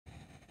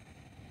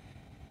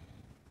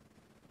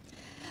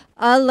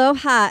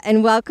Aloha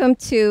and welcome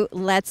to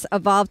Let's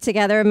Evolve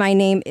Together. My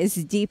name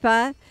is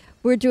Deepa.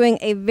 We're doing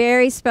a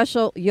very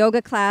special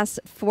yoga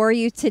class for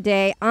you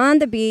today on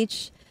the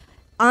beach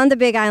on the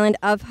Big Island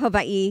of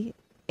Hawaii.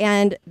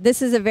 And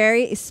this is a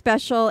very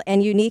special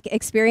and unique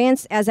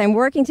experience as I'm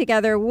working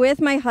together with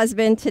my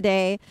husband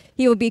today.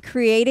 He will be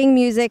creating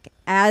music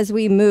as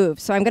we move.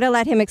 So I'm going to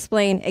let him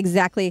explain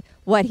exactly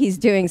what he's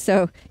doing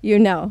so you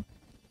know.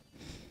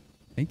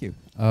 Thank you.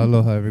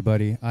 Aloha,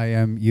 everybody. I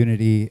am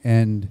Unity,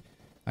 and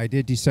I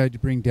did decide to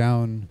bring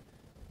down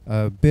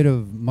a bit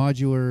of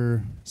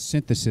modular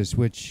synthesis,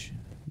 which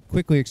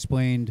quickly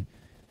explained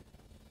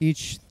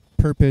each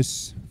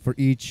purpose for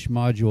each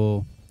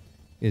module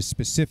is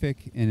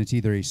specific, and it's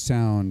either a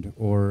sound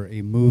or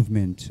a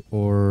movement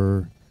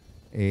or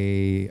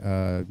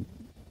a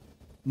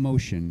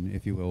motion,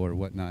 if you will, or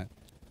whatnot.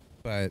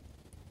 But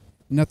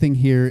nothing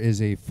here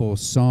is a full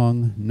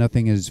song.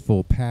 Nothing is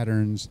full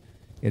patterns.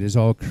 It is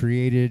all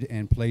created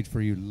and played for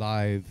you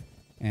live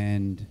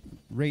and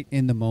right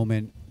in the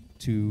moment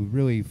to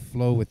really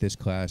flow with this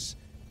class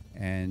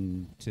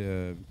and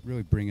to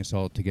really bring us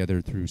all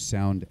together through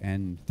sound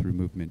and through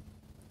movement.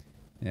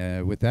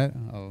 With that,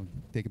 I'll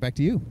take it back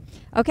to you.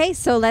 Okay,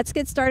 so let's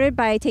get started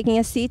by taking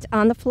a seat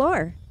on the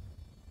floor.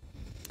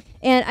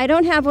 And I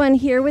don't have one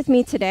here with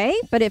me today,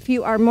 but if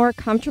you are more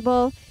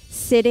comfortable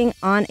sitting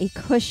on a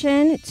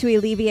cushion to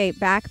alleviate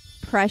back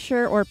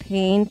pressure or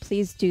pain,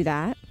 please do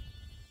that.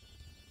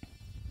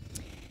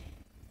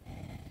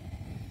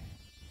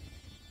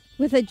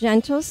 With a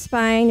gentle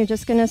spine, you're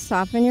just going to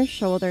soften your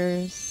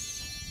shoulders.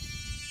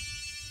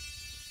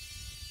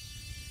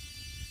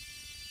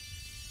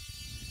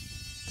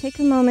 Take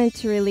a moment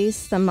to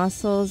release the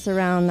muscles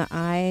around the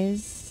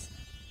eyes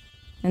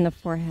and the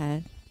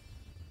forehead.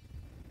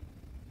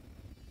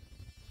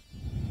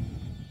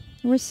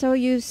 We're so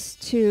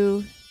used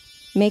to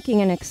making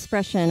an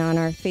expression on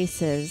our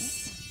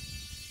faces.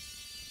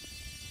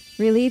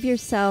 Relieve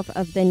yourself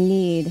of the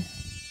need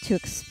to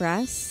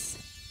express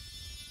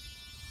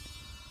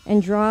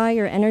and draw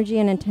your energy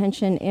and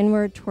attention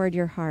inward toward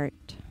your heart.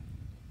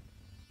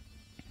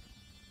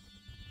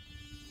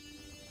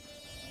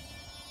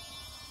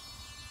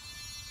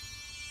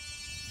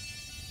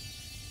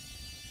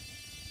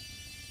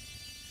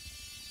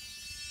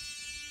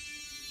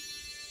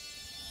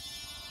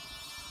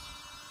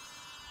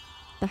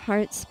 The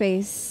heart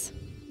space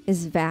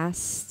is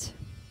vast,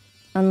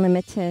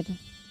 unlimited.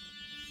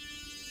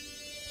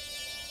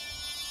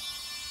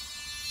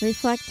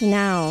 Reflect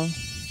now.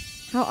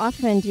 How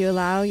often do you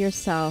allow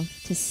yourself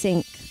to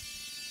sink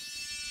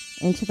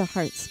into the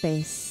heart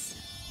space?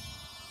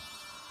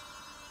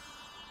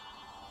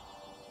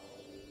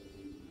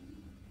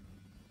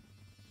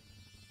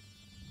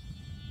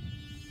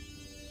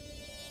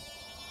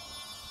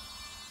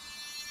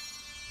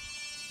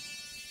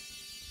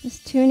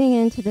 Just tuning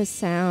into the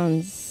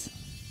sounds,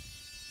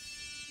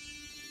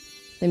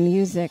 the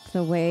music,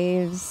 the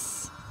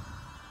waves.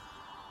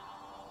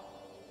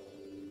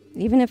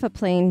 Even if a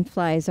plane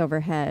flies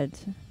overhead,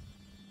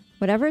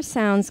 whatever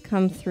sounds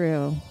come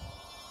through,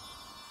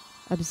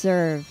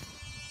 observe.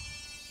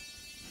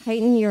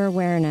 Heighten your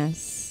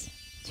awareness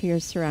to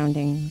your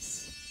surroundings.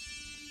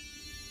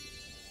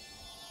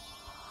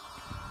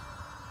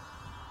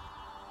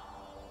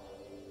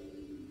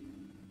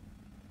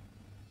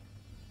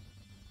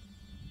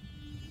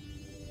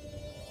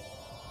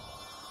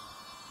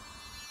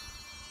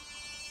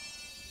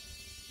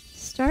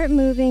 Start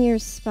moving your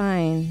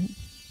spine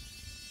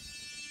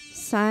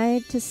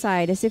side to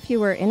side as if you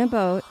were in a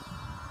boat.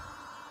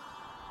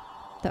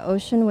 The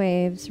ocean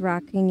waves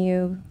rocking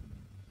you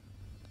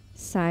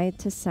side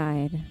to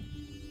side.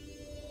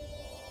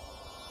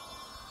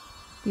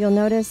 You'll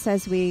notice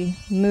as we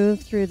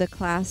move through the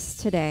class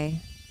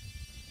today,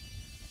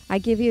 I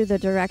give you the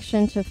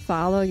direction to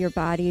follow your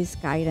body's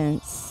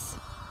guidance.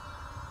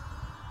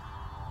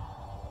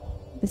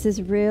 This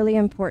is really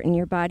important.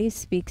 Your body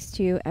speaks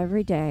to you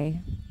every day.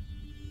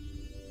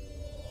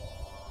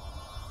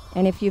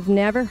 And if you've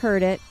never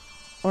heard it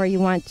or you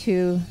want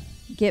to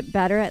get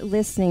better at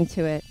listening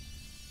to it,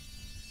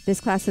 this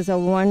class is a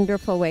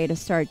wonderful way to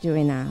start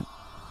doing that.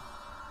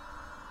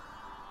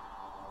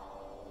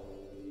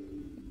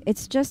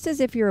 It's just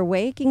as if you're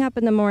waking up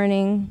in the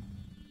morning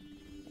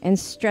and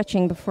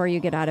stretching before you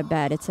get out of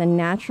bed. It's a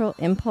natural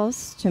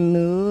impulse to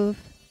move,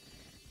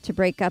 to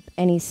break up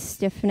any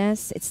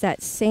stiffness. It's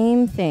that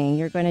same thing.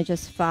 You're going to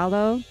just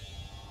follow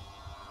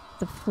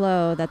the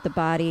flow that the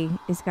body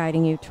is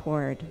guiding you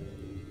toward.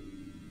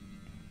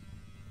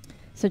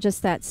 So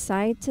just that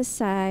side to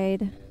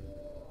side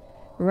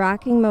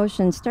rocking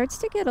motion starts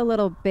to get a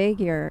little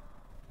bigger.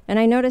 And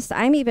I noticed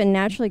I'm even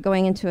naturally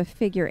going into a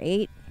figure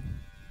 8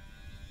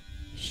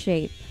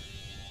 shape.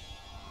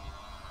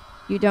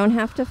 You don't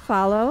have to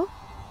follow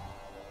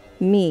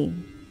me.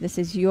 This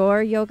is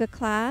your yoga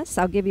class.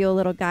 I'll give you a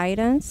little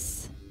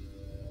guidance.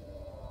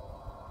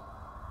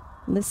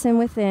 Listen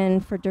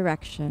within for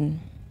direction.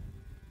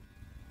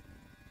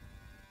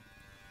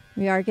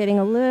 We are getting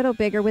a little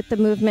bigger with the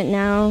movement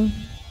now,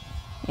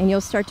 and you'll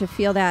start to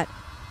feel that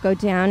Go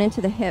down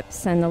into the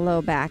hips and the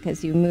low back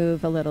as you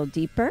move a little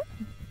deeper.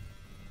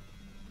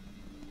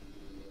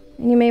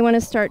 And you may want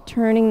to start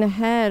turning the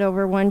head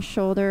over one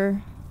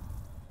shoulder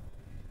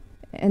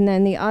and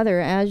then the other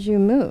as you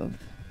move.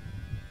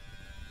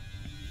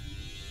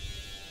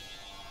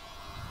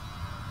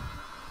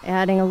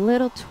 Adding a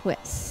little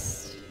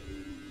twist.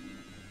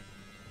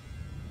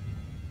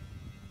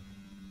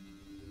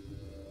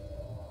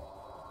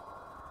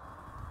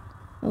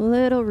 A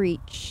little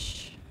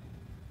reach.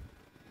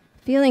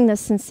 Feeling the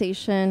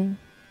sensation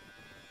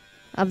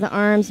of the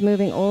arms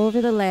moving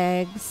over the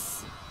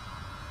legs.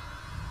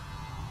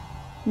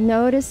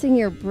 Noticing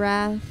your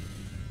breath.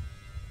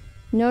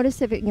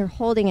 Notice if you're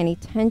holding any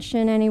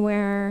tension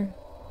anywhere.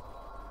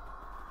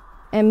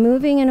 And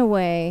moving in a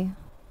way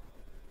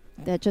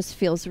that just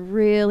feels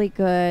really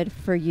good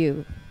for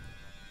you.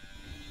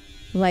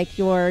 Like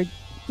you're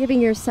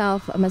giving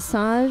yourself a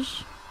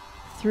massage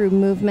through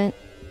movement,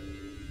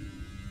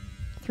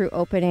 through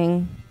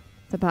opening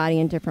the body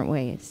in different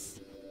ways.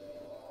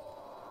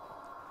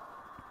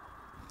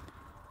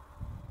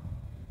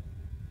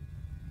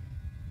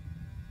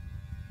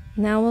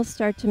 Now we'll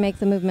start to make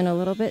the movement a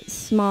little bit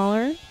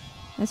smaller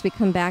as we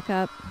come back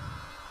up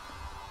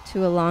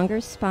to a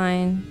longer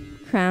spine,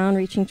 crown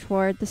reaching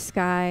toward the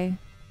sky.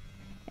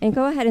 And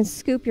go ahead and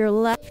scoop your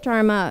left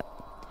arm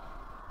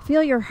up.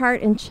 Feel your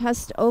heart and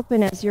chest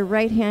open as your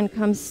right hand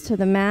comes to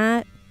the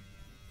mat.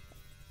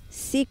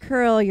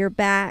 C-curl your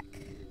back.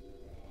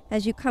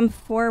 As you come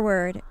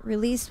forward,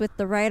 release with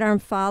the right arm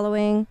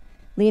following,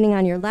 leaning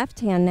on your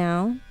left hand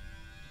now.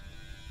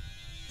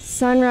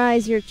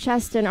 Sunrise your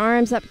chest and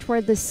arms up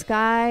toward the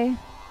sky.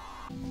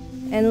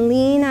 And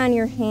lean on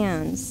your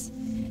hands.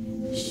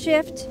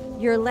 Shift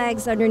your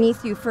legs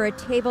underneath you for a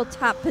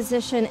tabletop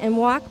position and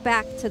walk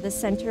back to the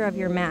center of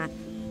your mat.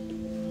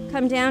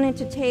 Come down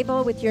into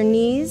table with your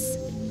knees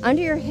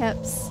under your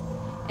hips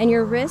and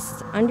your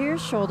wrists under your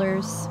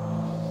shoulders.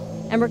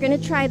 And we're going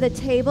to try the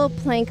table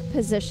plank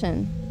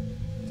position.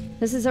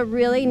 This is a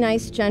really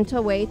nice,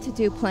 gentle way to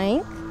do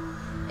plank.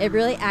 It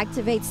really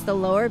activates the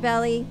lower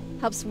belly,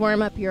 helps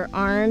warm up your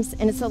arms,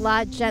 and it's a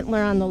lot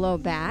gentler on the low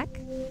back.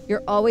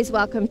 You're always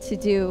welcome to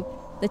do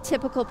the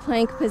typical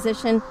plank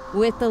position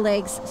with the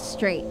legs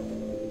straight.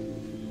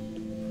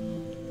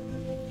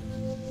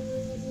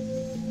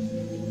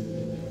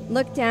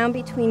 Look down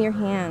between your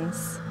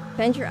hands.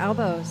 Bend your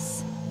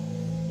elbows.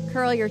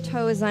 Curl your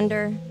toes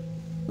under.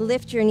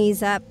 Lift your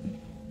knees up.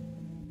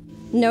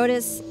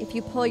 Notice if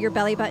you pull your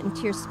belly button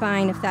to your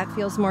spine, if that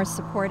feels more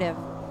supportive.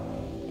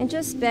 And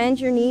just bend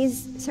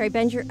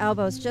your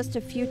elbows just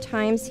a few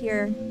times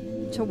here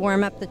to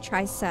warm up the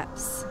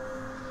triceps.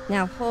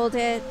 Now hold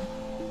it.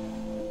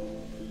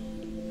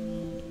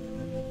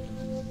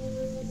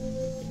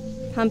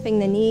 Pumping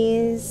the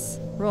knees,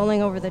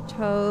 rolling over the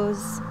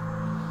toes.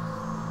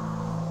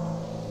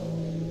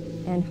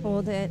 And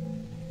hold it.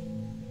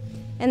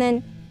 And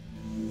then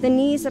the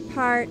knees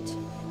apart,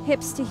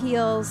 hips to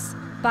heels,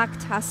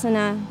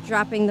 Bhaktasana,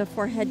 dropping the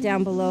forehead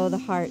down below the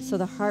heart. So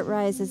the heart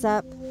rises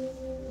up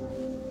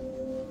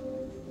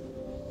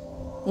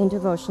in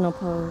devotional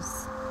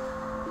pose.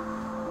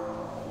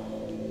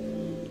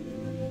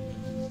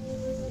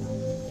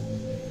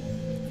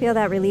 Feel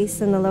that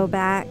release in the low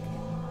back.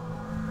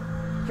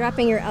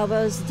 Dropping your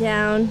elbows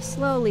down,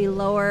 slowly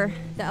lower.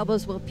 The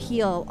elbows will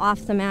peel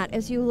off the mat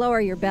as you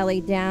lower your belly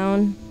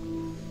down,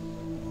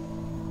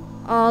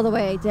 all the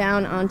way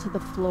down onto the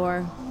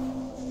floor.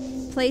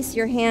 Place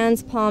your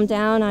hands palm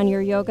down on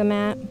your yoga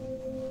mat,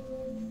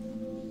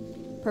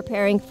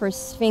 preparing for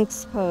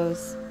Sphinx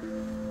pose.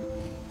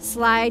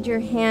 Slide your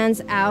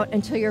hands out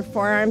until your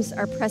forearms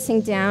are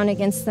pressing down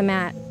against the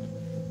mat.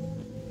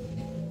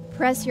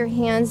 Press your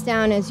hands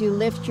down as you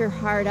lift your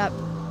heart up.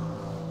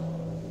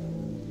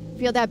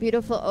 Feel that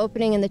beautiful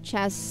opening in the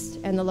chest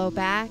and the low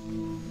back.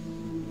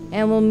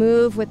 And we'll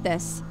move with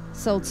this.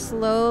 So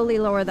slowly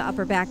lower the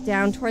upper back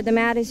down toward the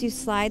mat as you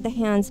slide the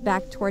hands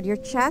back toward your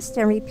chest,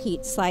 and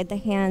repeat. Slide the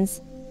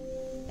hands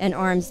and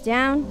arms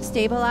down,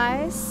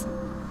 stabilize.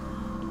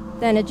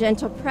 Then a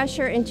gentle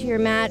pressure into your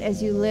mat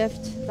as you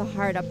lift the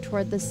heart up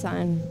toward the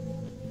sun.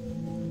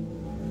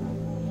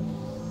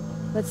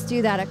 Let's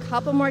do that a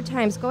couple more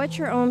times. Go at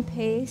your own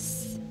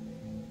pace.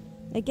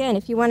 Again,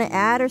 if you want to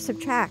add or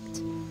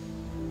subtract,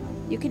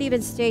 you could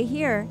even stay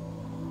here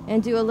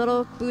and do a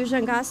little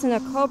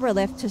Bhujangasana Cobra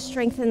lift to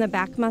strengthen the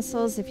back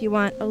muscles if you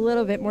want a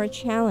little bit more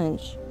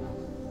challenge.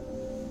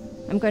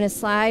 I'm going to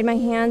slide my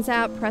hands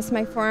out, press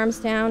my forearms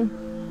down,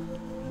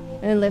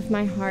 and lift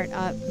my heart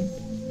up.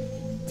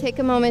 Take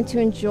a moment to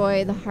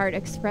enjoy the heart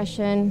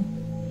expression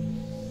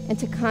and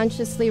to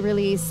consciously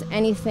release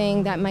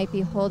anything that might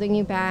be holding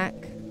you back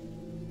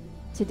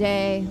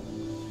today,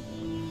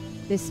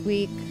 this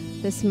week,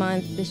 this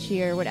month, this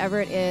year,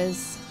 whatever it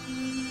is.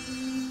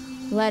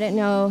 Let it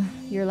know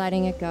you're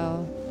letting it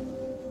go.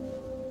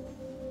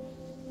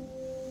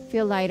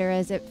 Feel lighter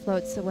as it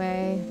floats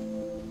away.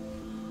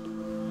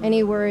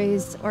 Any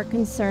worries or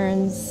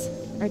concerns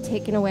are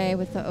taken away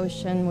with the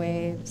ocean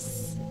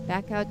waves.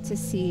 Back out to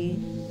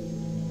sea.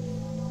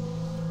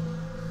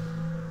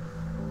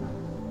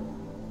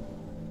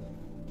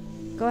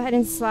 Go ahead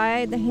and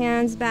slide the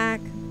hands back.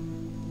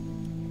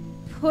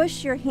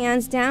 Push your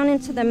hands down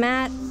into the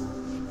mat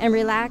and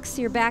relax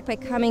your back by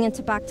coming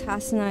into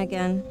Bhaktasana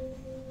again.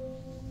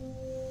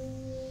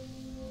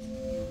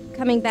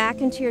 Coming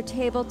back into your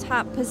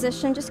tabletop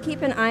position, just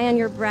keep an eye on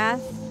your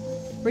breath.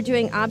 We're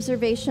doing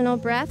observational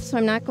breath, so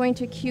I'm not going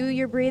to cue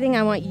your breathing.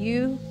 I want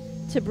you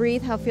to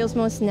breathe how it feels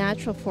most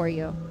natural for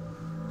you.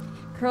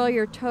 Curl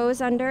your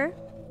toes under,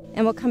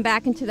 and we'll come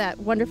back into that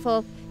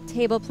wonderful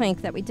table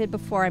plank that we did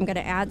before. I'm going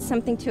to add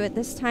something to it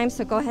this time,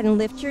 so go ahead and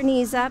lift your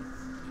knees up.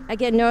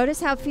 Again,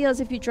 notice how it feels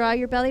if you draw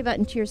your belly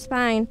button to your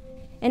spine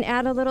and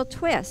add a little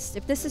twist.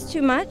 If this is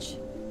too much,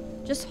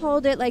 just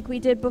hold it like we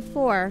did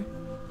before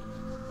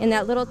in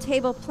that little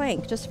table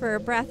plank, just for a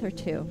breath or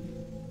two.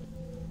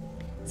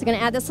 So going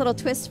to add this little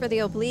twist for the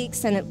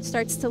obliques, and it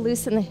starts to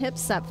loosen the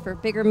hips up for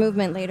bigger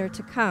movement later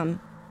to come.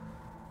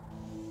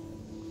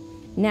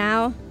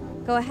 Now,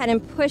 go ahead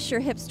and push your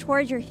hips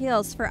toward your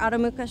heels for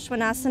Adho Mukha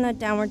Svanasana,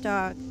 Downward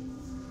Dog.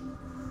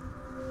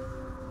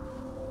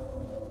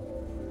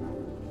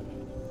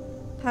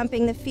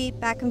 Pumping the feet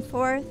back and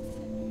forth.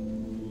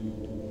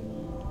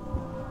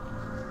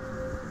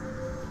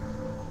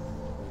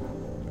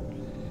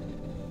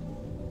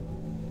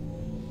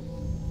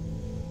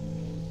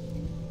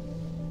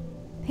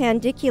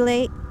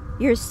 Pandiculate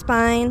your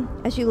spine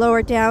as you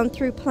lower down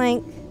through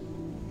plank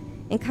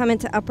and come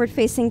into upward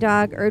facing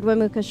dog, Urdhva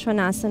Mukha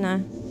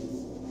Svanasana.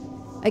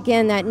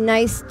 Again, that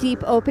nice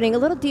deep opening, a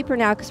little deeper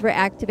now because we're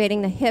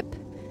activating the hip,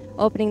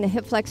 opening the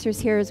hip flexors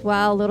here as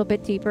well, a little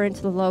bit deeper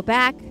into the low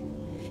back.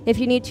 If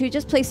you need to,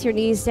 just place your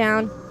knees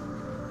down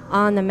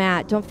on the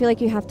mat. Don't feel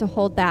like you have to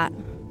hold that.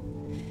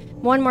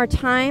 One more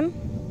time.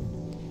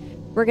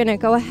 We're going to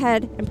go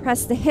ahead and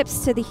press the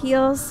hips to the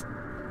heels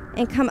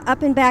and come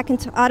up and back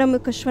into Adho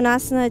Mukha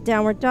Svanasana,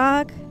 Downward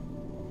Dog.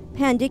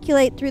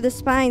 Pandiculate through the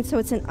spine so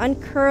it's an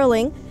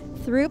uncurling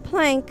through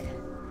plank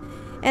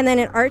and then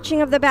an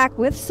arching of the back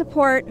with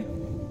support.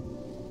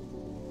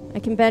 I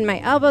can bend my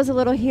elbows a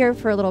little here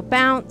for a little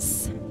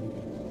bounce.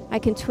 I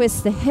can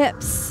twist the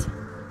hips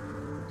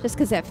just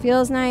because that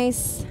feels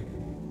nice.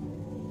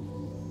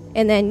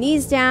 And then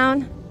knees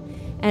down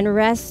and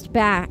rest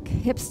back,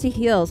 hips to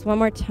heels one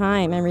more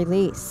time and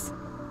release.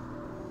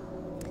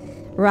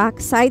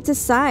 Rock side to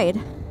side.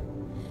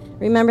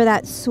 Remember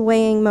that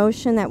swaying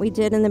motion that we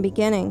did in the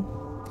beginning.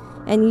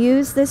 And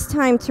use this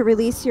time to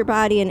release your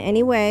body in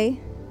any way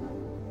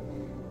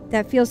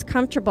that feels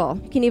comfortable.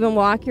 You can even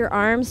walk your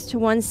arms to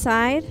one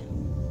side.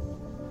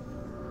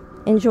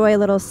 Enjoy a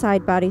little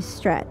side body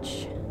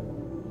stretch.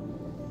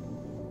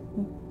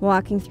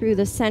 Walking through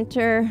the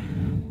center.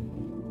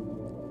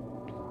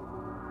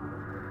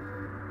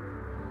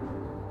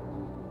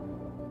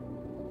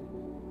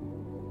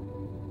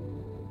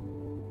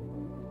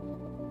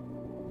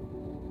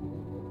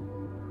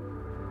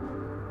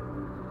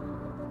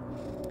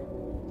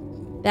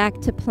 Back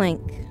to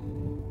plank.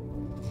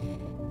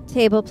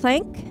 Table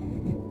plank.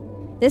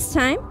 This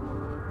time,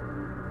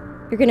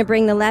 you're going to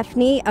bring the left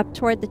knee up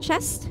toward the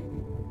chest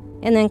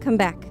and then come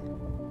back.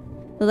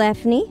 The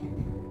left knee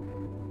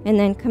and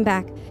then come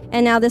back.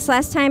 And now this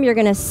last time, you're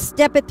going to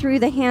step it through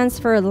the hands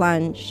for a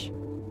lunge.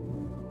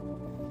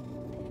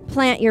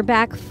 Plant your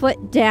back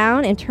foot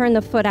down and turn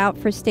the foot out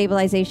for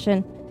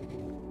stabilization.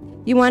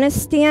 You want to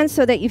stand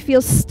so that you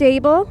feel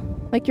stable,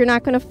 like you're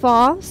not going to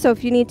fall. So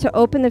if you need to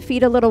open the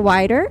feet a little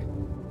wider,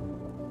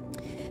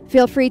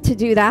 feel free to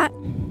do that.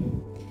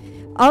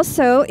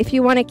 Also, if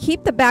you want to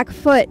keep the back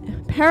foot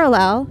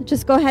parallel,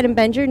 just go ahead and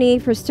bend your knee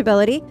for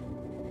stability.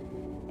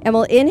 And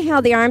we'll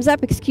inhale the arms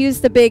up.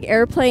 Excuse the big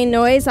airplane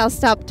noise. I'll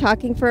stop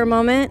talking for a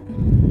moment.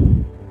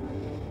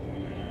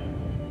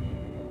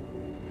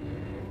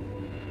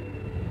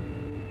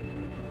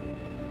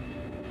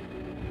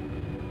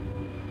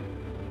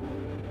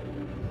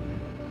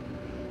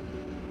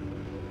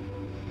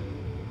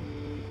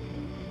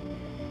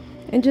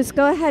 And just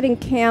go ahead and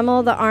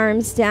camel the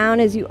arms down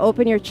as you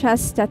open your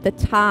chest at the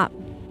top.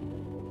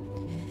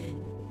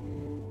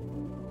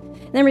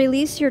 Then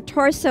release your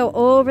torso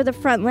over the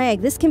front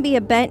leg. This can be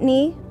a bent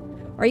knee,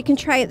 or you can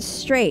try it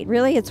straight.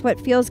 Really, it's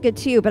what feels good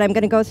to you, but I'm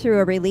going to go through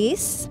a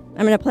release.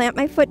 I'm going to plant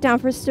my foot down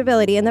for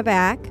stability in the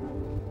back.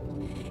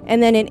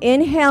 And then an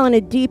inhale and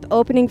a deep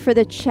opening for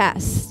the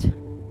chest.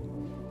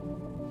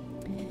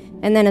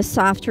 And then a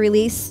soft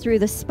release through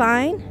the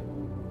spine.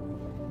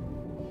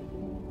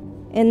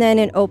 And then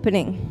an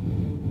opening.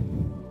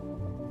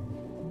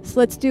 So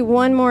let's do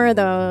one more of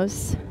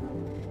those.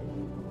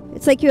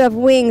 It's like you have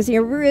wings and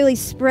you're really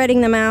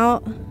spreading them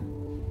out.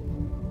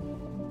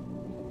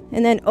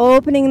 And then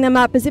opening them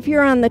up as if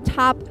you're on the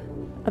top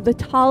of the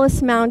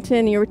tallest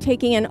mountain. You're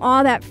taking in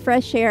all that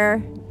fresh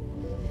air.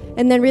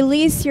 And then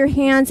release your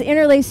hands,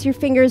 interlace your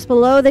fingers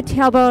below the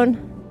tailbone,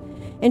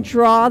 and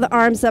draw the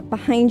arms up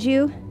behind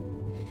you.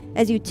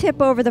 As you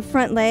tip over the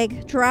front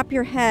leg, drop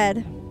your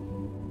head.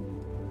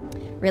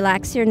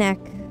 Relax your neck.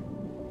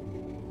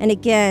 And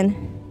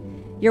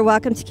again, you're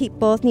welcome to keep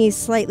both knees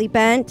slightly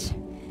bent.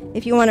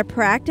 If you want to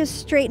practice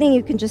straightening,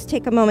 you can just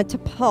take a moment to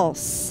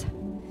pulse.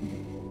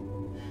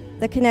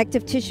 The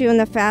connective tissue and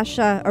the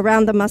fascia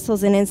around the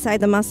muscles and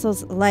inside the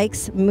muscles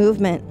likes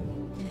movement.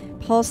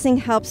 Pulsing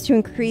helps to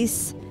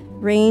increase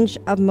range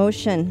of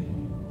motion.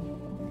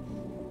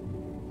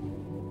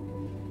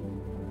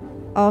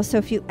 Also,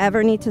 if you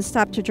ever need to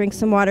stop to drink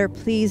some water,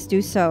 please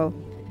do so.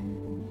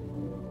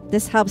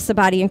 This helps the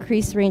body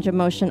increase range of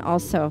motion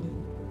also.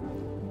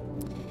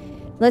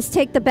 Let's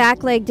take the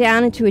back leg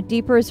down into a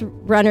deeper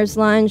runner's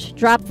lunge.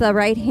 Drop the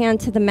right hand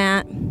to the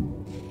mat.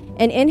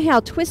 And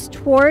inhale, twist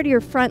toward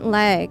your front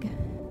leg.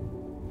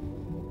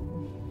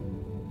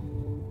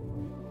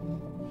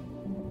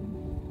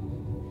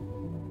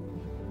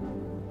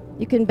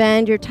 You can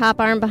bend your top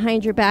arm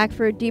behind your back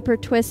for a deeper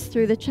twist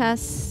through the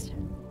chest.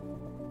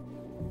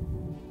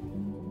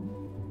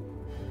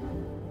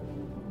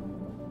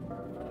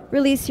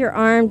 Release your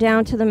arm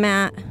down to the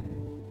mat.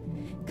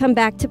 Come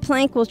back to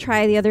plank. We'll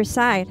try the other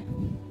side.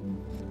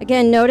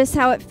 Again, notice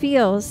how it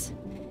feels.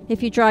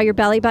 If you draw your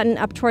belly button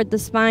up toward the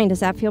spine, does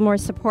that feel more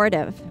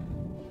supportive?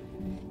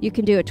 You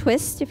can do a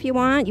twist if you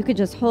want. You could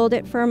just hold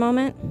it for a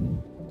moment.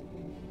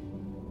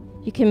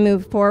 You can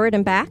move forward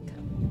and back.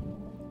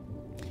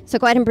 So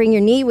go ahead and bring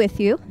your knee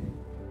with you.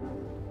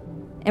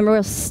 And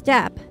we'll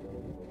step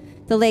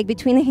the leg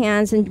between the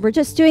hands. And we're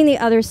just doing the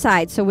other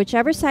side. So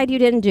whichever side you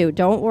didn't do,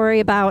 don't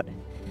worry about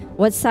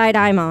what side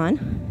I'm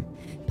on.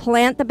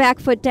 Plant the back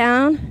foot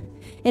down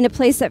in a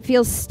place that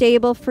feels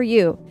stable for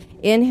you.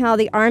 Inhale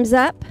the arms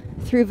up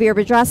through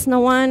Virabhadrasana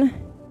 1.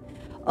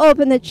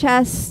 Open the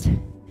chest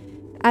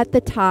at the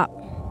top.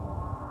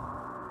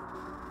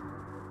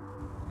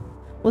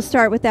 We'll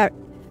start with that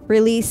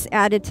release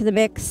added to the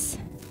mix.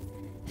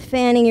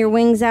 Fanning your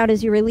wings out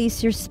as you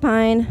release your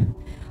spine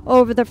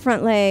over the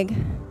front leg.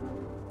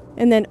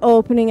 And then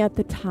opening at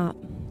the top.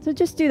 So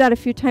just do that a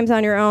few times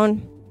on your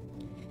own.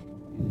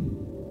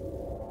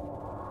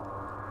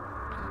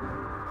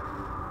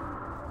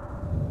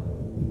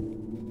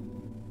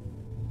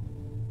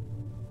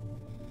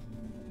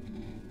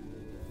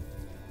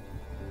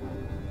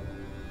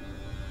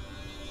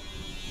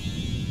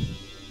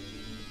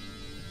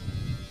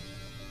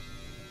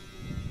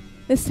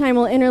 This time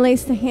we'll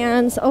interlace the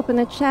hands, open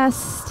the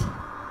chest,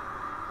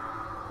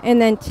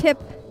 and then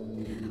tip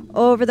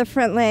over the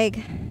front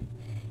leg.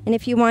 And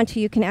if you want to,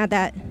 you can add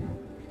that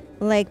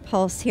leg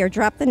pulse here.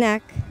 Drop the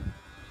neck.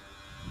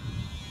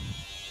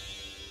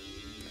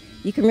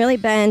 You can really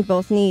bend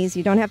both knees.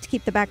 You don't have to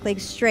keep the back leg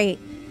straight.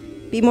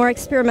 Be more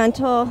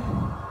experimental.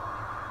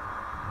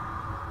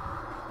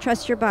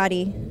 Trust your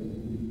body.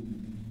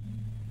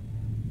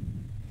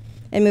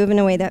 And move in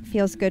a way that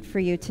feels good for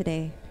you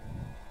today.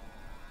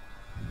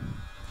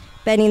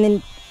 Bending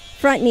the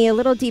front knee a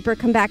little deeper,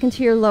 come back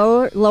into your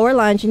lower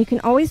lunge, and you can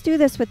always do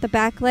this with the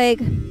back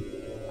leg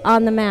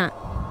on the mat.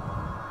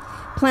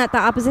 Plant the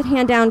opposite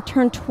hand down,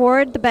 turn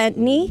toward the bent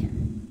knee,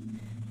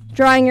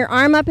 drawing your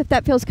arm up if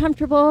that feels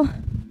comfortable,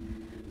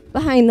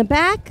 behind the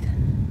back,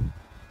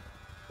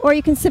 or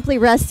you can simply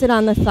rest it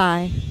on the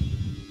thigh.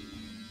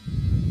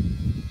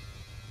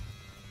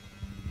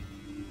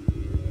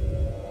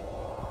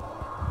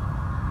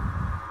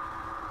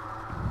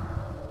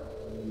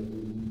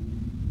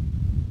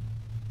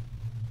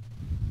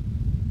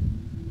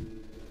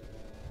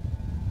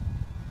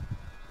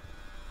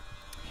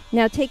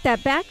 Now take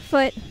that back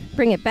foot,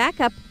 bring it back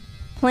up,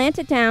 plant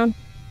it down,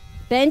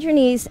 bend your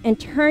knees, and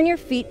turn your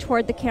feet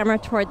toward the camera,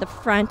 toward the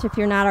front if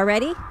you're not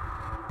already.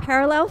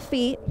 Parallel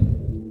feet,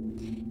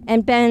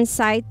 and bend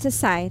side to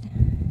side.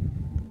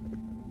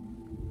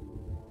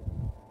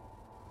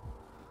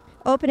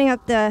 Opening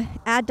up the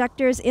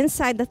adductors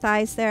inside the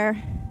thighs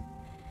there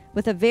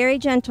with a very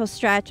gentle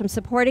stretch. I'm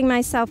supporting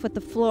myself with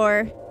the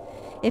floor.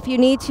 If you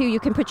need to,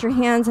 you can put your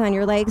hands on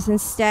your legs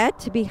instead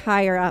to be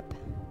higher up.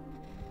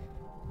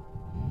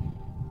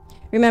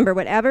 Remember,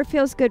 whatever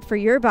feels good for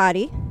your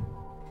body.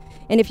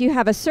 And if you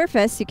have a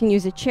surface, you can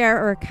use a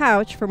chair or a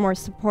couch for more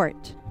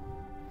support.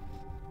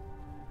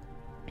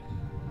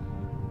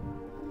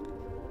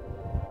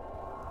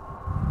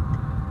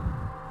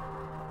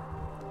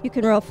 You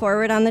can roll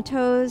forward on the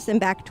toes and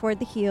back toward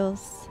the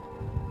heels.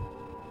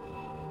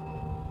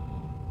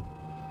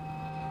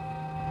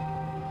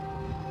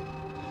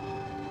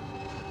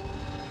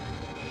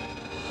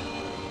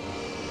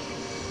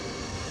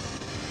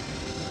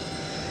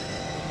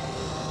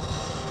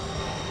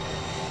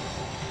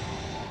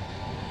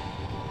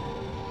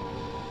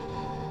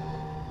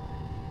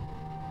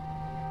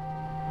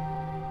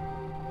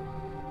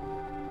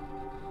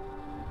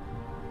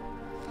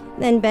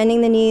 Then bending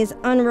the knees,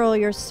 unroll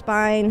your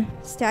spine,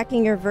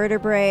 stacking your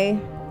vertebrae.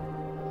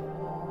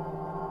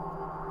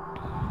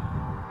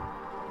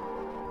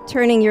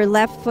 Turning your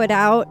left foot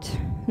out,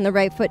 and the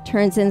right foot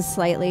turns in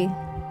slightly.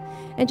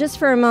 And just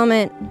for a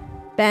moment,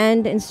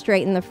 bend and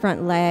straighten the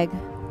front leg.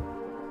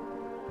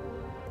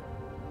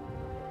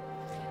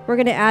 We're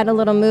going to add a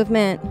little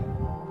movement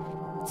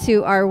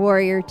to our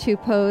Warrior Two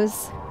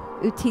pose,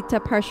 Utthita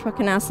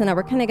Parshvakonasana.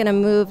 We're kind of going to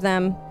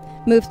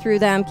move through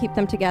them, keep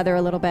them together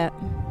a little bit.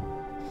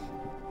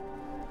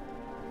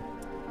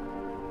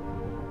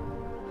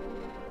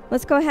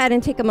 Let's go ahead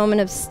and take a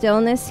moment of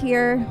stillness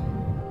here.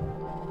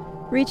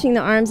 Reaching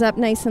the arms up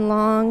nice and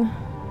long.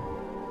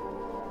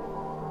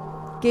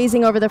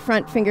 Gazing over the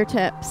front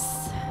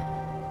fingertips.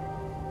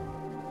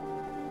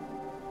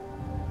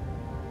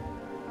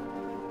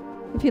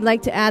 If you'd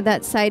like to add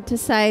that side to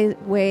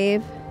side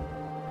wave,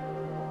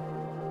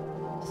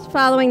 just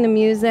following the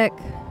music.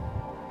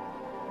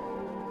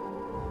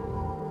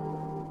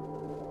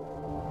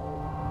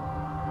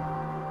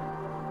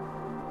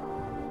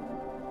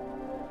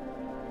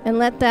 And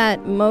let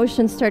that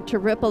motion start to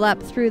ripple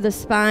up through the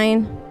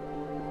spine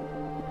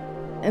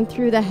and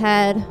through the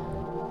head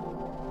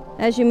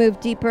as you move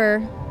deeper.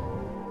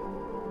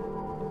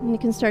 And you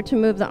can start to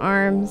move the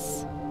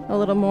arms a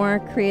little more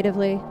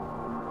creatively.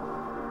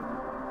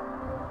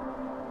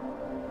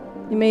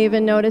 You may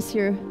even notice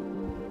you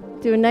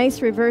do a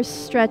nice reverse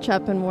stretch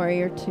up in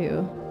Warrior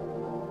Two.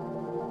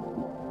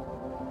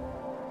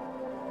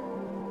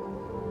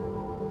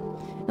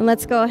 And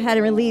let's go ahead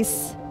and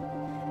release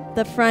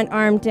the front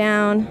arm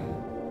down.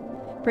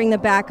 Bring the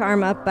back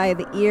arm up by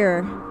the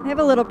ear. I have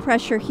a little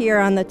pressure here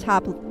on the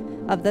top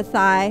of the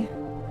thigh.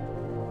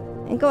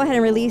 And go ahead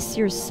and release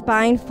your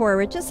spine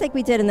forward, just like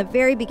we did in the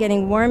very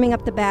beginning, warming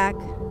up the back.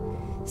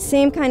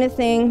 Same kind of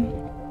thing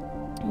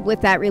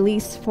with that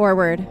release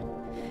forward.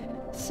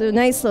 So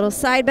nice little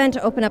side bend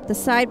to open up the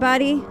side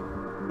body,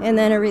 and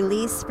then a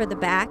release for the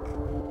back,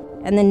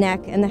 and the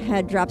neck and the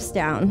head drops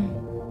down.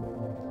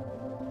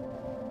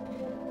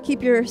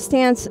 Keep your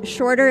stance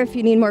shorter if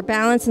you need more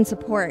balance and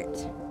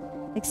support.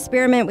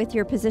 Experiment with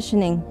your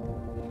positioning.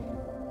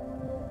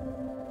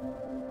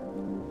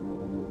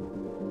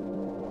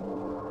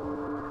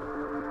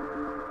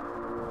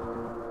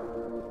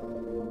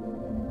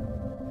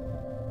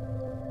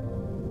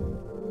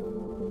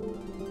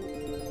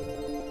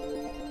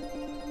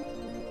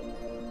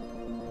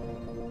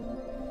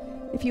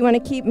 If you want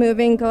to keep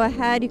moving, go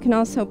ahead. You can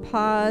also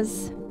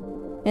pause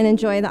and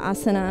enjoy the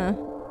asana.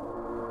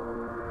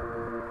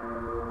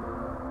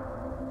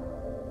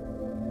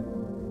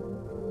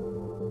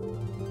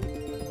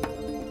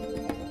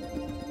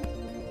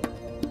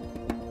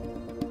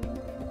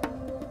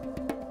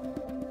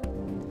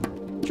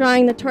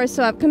 Drawing the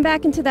torso up. Come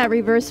back into that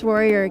reverse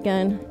warrior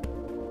again.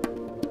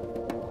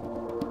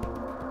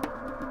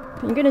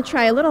 You're going to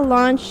try a little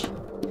launch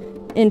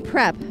in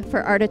prep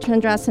for Ardha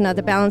Chandrasana,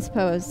 the balance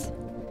pose.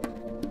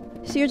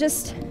 So you're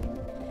just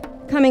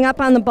coming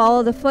up on the ball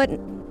of the foot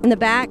in the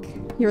back.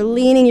 You're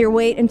leaning your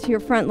weight into your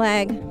front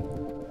leg.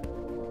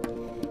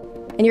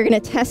 And you're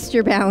going to test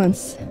your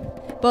balance.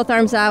 Both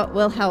arms out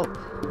will help.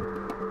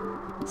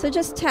 So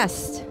just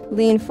test.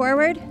 Lean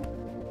forward,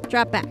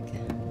 drop back.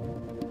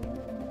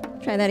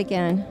 Try that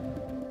again.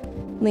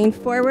 Lean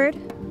forward,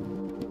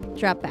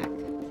 drop back.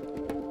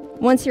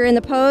 Once you're in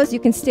the pose, you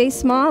can stay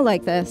small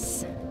like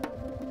this.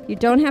 You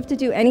don't have to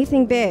do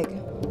anything big.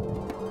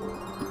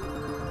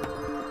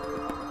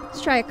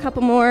 Let's try a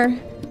couple more.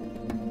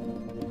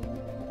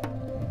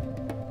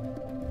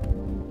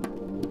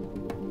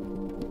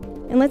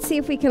 And let's see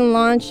if we can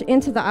launch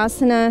into the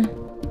asana,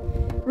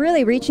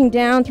 really reaching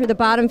down through the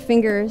bottom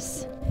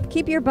fingers.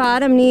 Keep your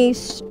bottom knee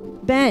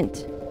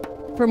bent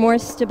for more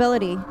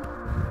stability.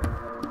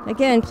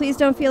 Again, please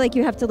don't feel like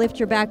you have to lift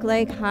your back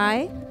leg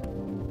high.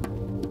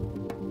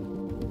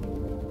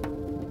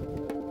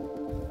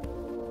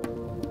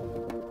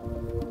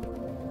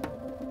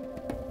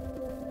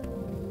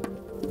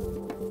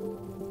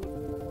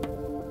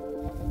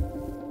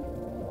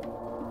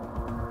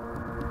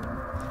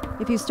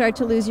 If you start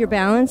to lose your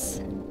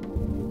balance,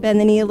 bend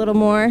the knee a little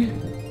more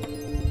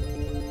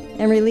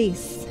and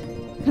release.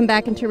 Come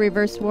back into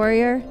reverse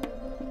warrior.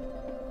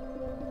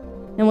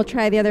 And we'll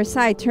try the other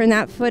side. Turn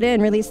that foot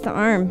in, release the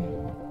arm.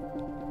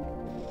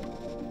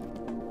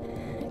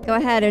 Go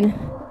ahead and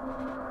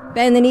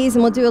bend the knees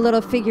and we'll do a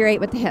little figure eight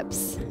with the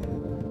hips.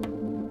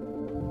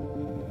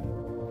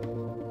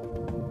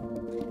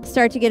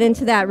 Start to get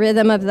into that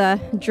rhythm of the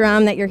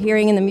drum that you're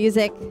hearing in the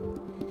music.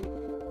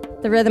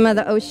 The rhythm of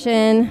the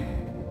ocean.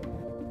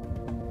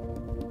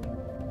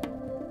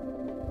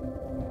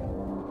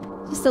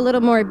 Just a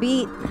little more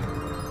beat.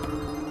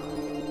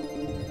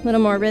 A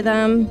little more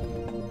rhythm.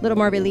 A little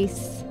more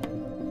release.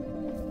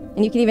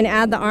 And you can even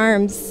add the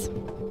arms.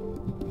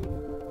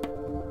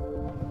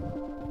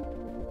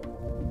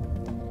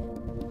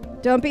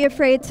 Don't be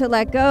afraid to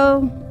let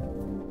go,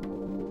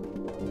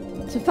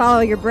 to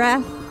follow your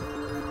breath,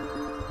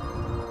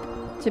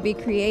 to be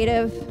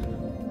creative,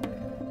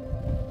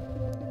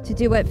 to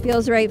do what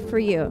feels right for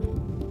you.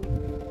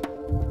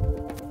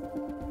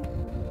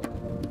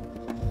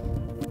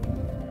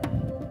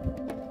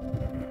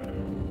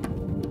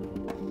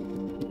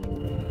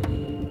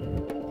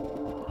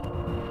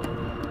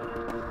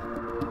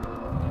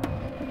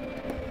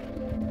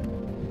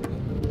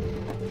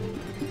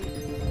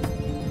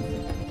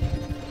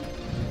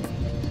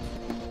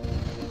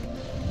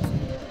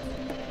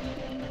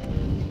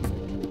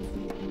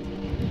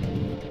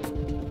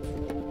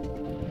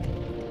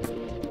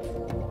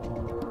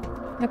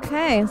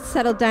 Okay,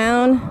 settle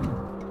down,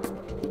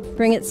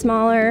 bring it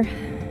smaller,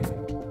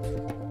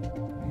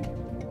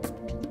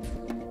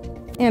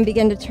 and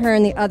begin to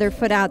turn the other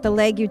foot out, the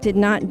leg you did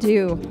not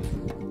do.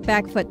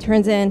 back foot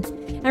turns in.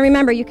 And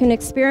remember, you can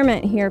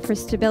experiment here for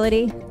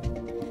stability.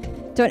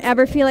 Don't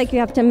ever feel like you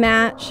have to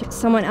match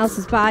someone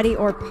else's body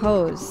or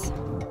pose.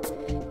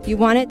 You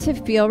want it to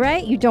feel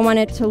right. You don't want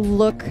it to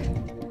look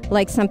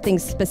like something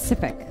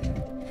specific.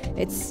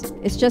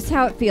 It's just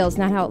how it feels,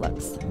 not how it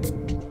looks.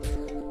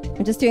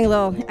 I'm just doing a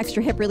little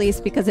extra hip release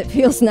because it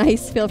feels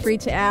nice. Feel free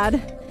to add.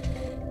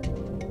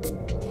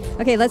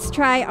 Okay, let's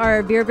try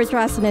our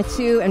Virabhadrasana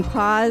 2 and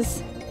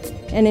pause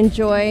and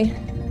enjoy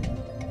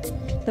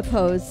the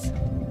pose.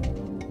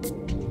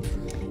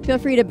 Feel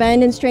free to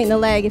bend and straighten the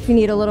leg if you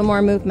need a little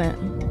more movement.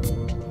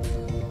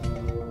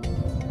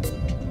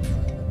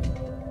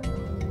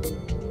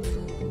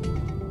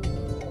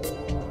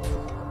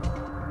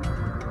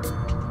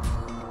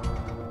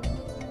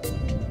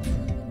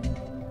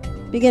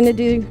 Begin to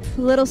do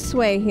a little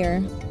sway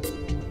here.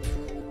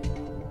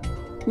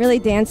 Really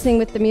dancing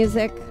with the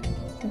music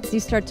as you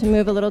start to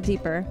move a little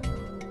deeper.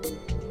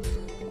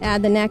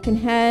 Add the neck and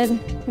head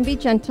and be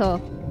gentle.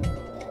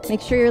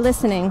 Make sure you're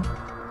listening.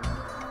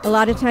 A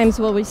lot of times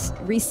we'll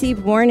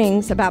receive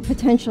warnings about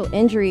potential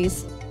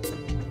injuries,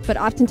 but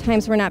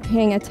oftentimes we're not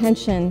paying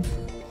attention,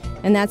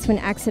 and that's when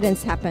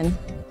accidents happen.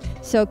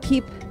 So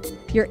keep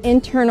your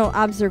internal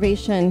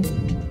observation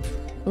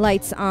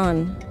lights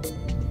on.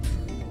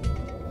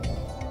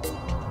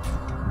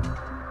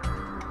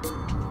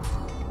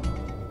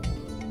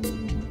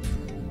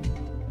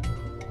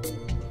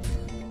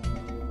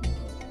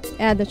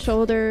 Add the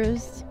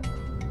shoulders.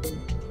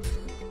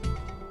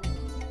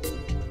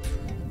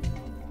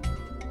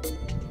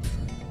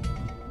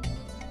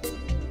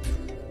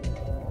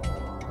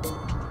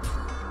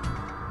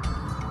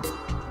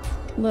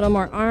 A little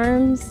more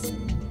arms.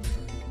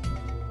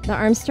 The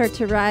arms start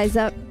to rise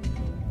up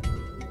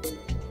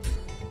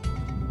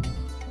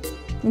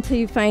until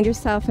you find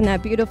yourself in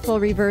that beautiful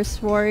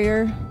reverse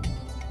warrior.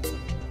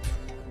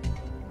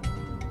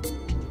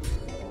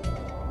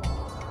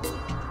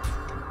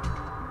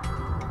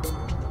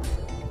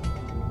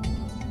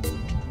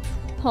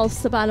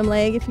 Pulse the bottom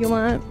leg if you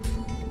want.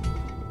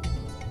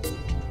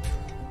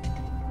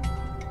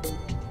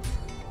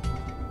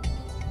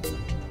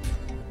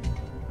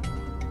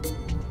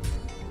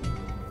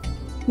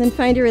 Then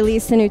find your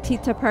release in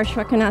Utthita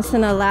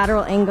Parshvakonasana,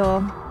 lateral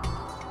angle.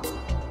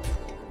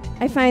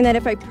 I find that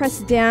if I press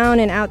down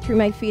and out through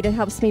my feet, it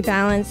helps me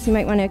balance. You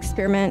might want to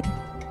experiment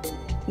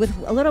with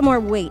a little more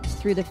weight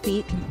through the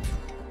feet,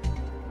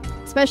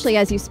 especially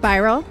as you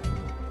spiral.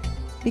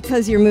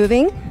 Because you're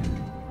moving,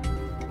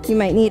 you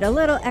might need a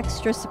little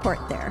extra support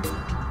there.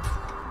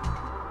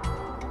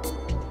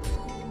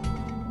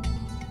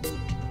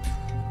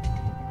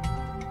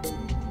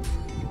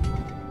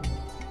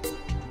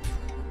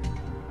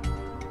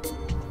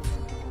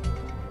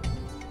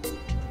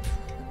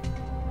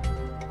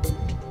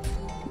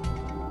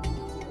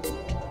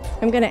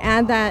 I'm going to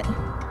add that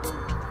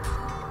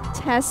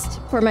test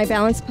for my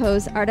balance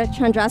pose, Ardha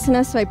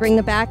Chandrasana, so I bring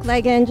the back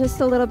leg in just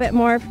a little bit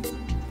more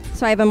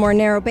so I have a more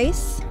narrow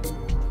base.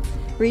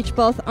 Reach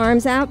both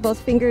arms out,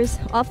 both fingers,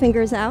 all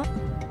fingers out.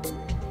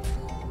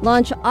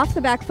 Launch off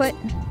the back foot,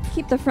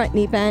 keep the front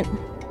knee bent.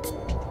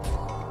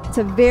 It's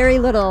a very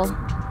little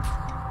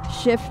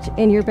shift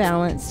in your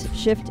balance,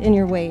 shift in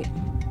your weight.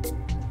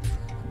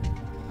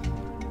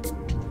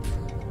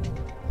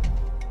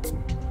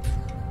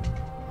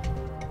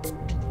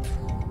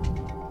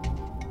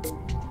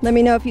 Let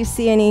me know if you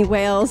see any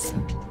whales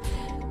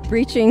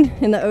breaching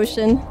in the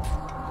ocean.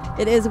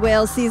 It is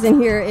whale season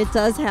here. It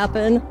does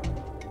happen.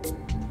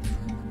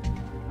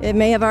 It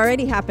may have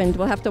already happened.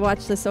 We'll have to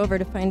watch this over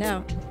to find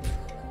out.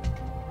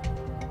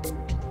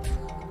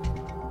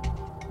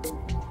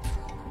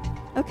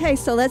 Okay,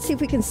 so let's see if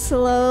we can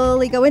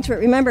slowly go into it.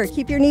 Remember,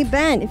 keep your knee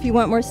bent if you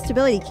want more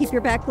stability. Keep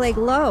your back leg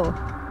low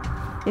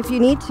if you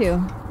need to.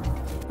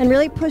 And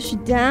really push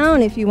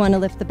down if you want to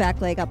lift the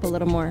back leg up a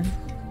little more.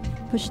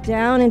 Push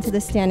down into the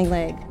standing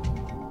leg.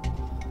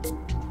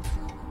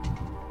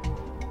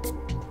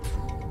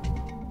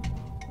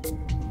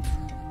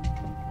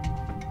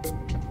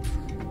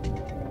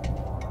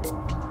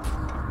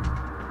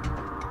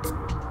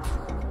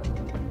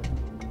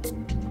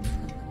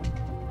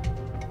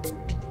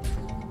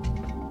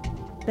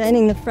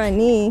 Bending the front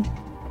knee.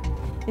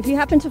 If you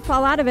happen to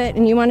fall out of it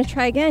and you want to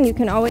try again, you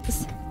can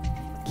always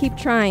keep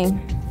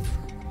trying.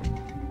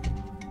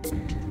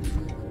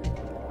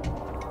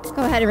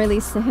 Go ahead and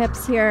release the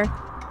hips here.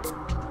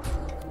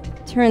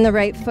 Turn the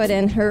right foot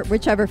in, or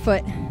whichever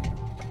foot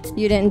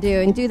you didn't do,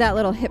 and do that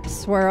little hip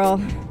swirl.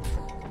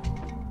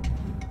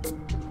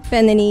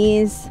 Bend the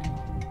knees.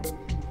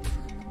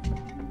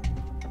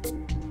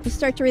 Just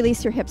start to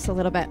release your hips a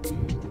little bit.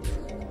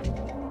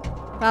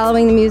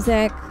 Following the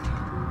music.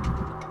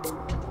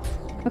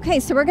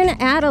 Okay, so we're going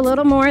to add a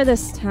little more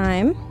this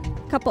time.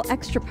 A couple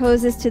extra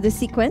poses to the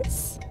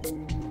sequence.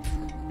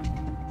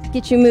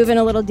 Get you moving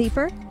a little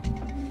deeper.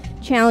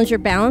 Challenge your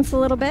balance a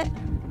little bit.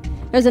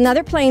 There's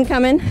another plane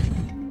coming.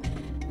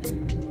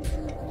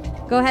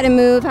 Go ahead and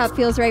move how it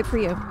feels right for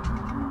you.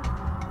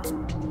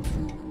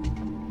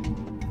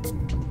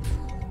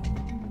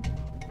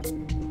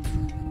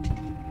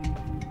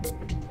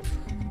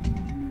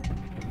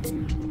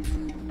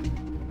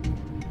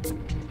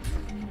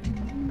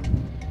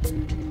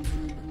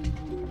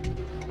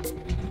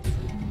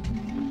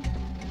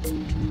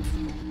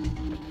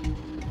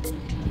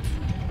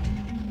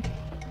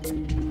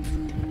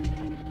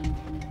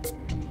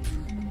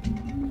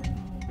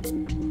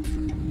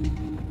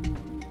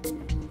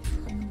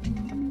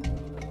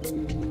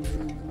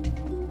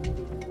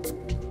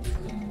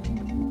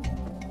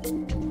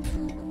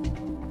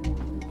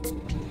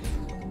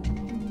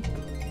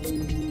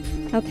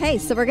 Okay,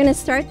 so we're gonna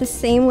start the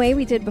same way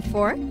we did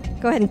before.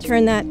 Go ahead and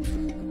turn that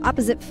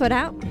opposite foot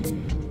out.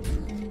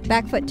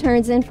 Back foot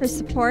turns in for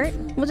support.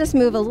 We'll just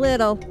move a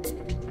little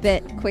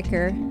bit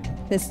quicker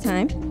this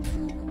time.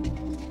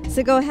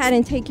 So go ahead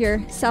and take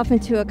yourself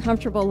into a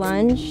comfortable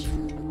lunge.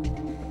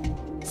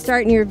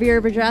 Start in your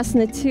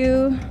Virabhadrasana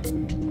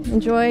 2.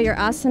 Enjoy your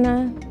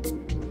asana.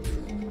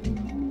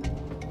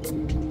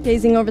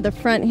 Gazing over the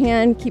front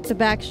hand, keep the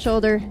back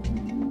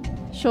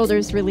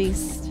shoulders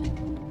released.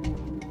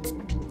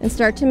 And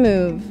start to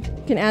move.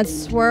 You can add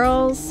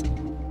swirls,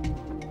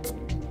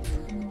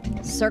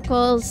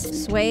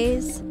 circles,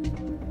 sways.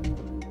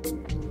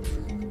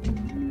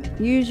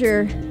 Use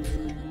your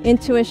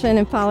intuition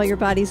and follow your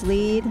body's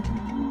lead.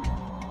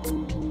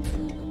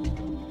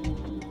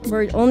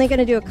 We're only going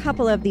to do a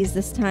couple of these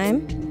this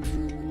time.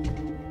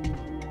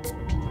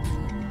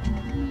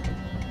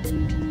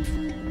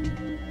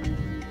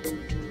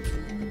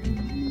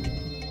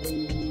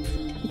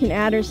 You can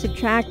add or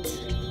subtract.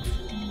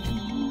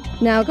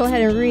 Now go ahead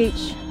and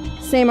reach.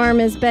 Same arm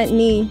as bent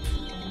knee.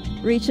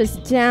 Reaches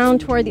down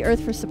toward the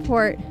earth for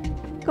support.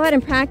 Go ahead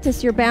and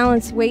practice your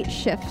balance weight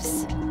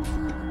shifts.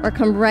 Or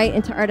come right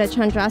into Ardha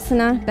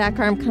Chandrasana. Back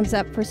arm comes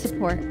up for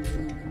support.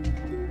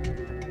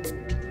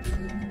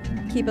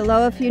 Keep it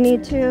low if you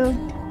need to.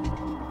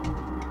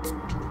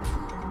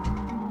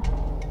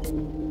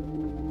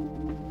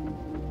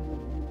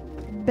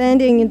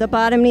 Bending the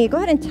bottom knee. Go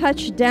ahead and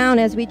touch down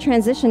as we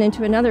transition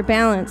into another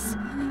balance.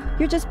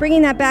 You're just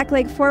bringing that back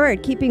leg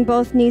forward, keeping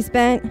both knees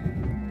bent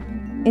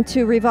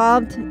into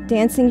revolved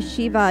dancing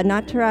Shiva,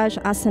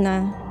 Nataraj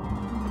Asana.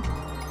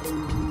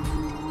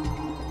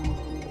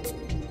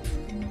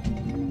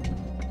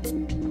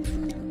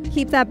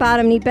 Keep that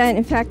bottom knee bent.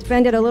 In fact,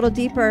 bend it a little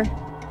deeper.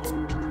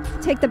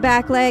 Take the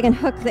back leg and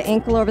hook the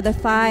ankle over the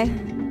thigh.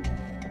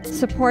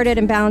 Supported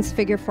and balanced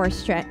figure 4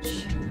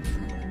 stretch.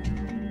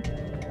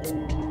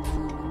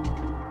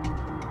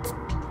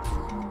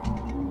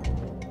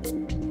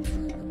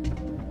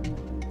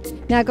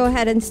 Now go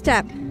ahead and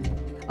step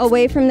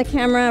away from the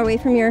camera, away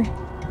from your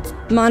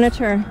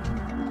monitor,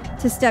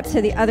 to step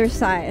to the other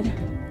side.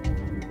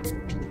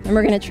 And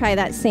we're going to try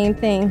that same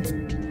thing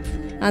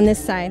on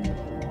this side.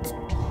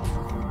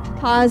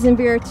 Pause in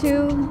Vira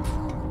 2.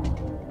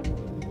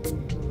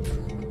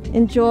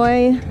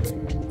 Enjoy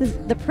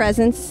the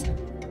presence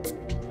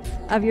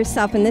of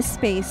yourself in this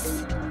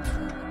space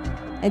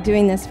and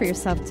doing this for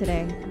yourself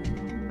today.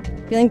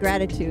 Feeling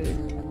gratitude.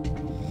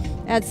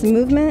 Add some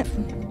movement.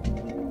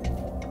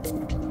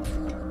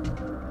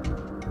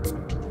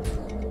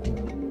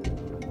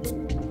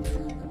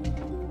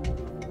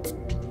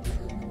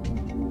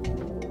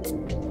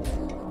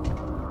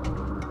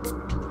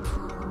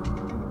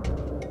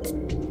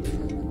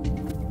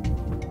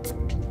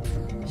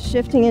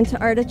 Shifting into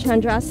Ardha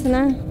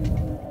Chandrasana.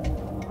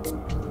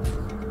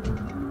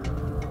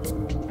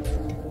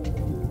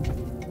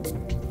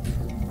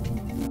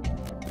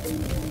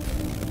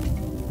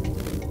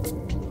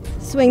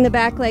 Swing the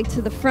back leg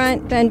to the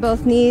front, bend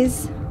both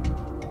knees,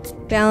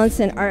 balance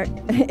in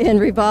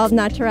revolve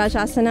Nataraj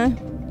Asana.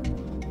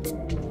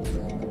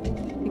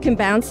 You can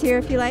bounce here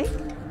if you like.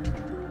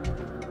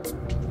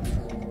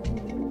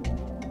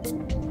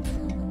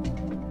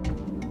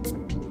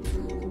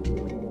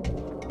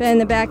 Bend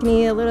the back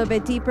knee a little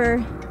bit deeper.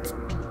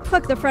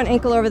 Hook the front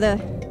ankle over the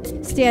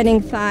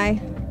standing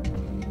thigh.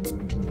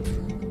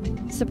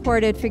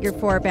 Supported figure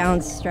 4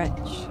 balanced stretch.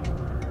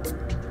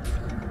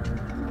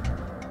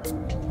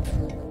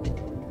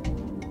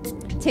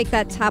 Take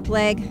that top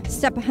leg,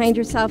 step behind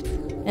yourself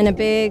in a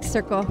big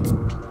circle.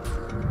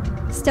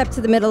 Step to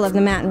the middle of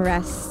the mat and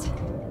rest.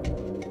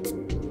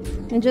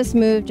 And just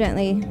move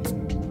gently.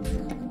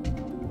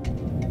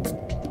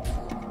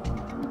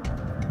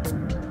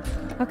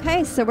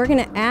 Okay, so we're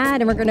going to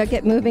add and we're going to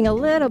get moving a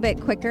little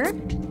bit quicker.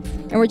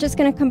 And we're just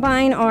going to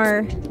combine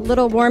our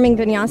little warming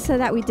vinyasa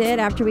that we did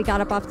after we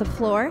got up off the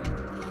floor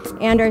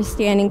and our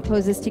standing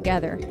poses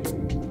together.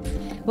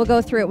 We'll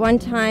go through it one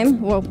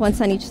time, well, once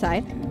on each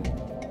side.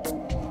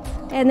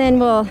 And then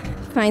we'll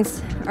find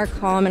our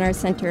calm and our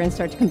center and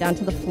start to come down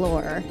to the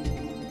floor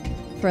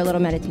for a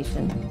little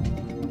meditation.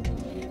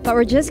 But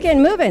we're just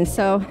getting moving,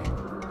 so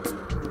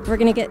we're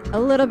going to get a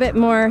little bit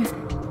more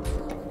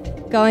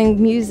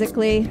going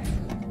musically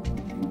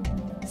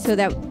so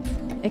that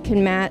it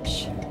can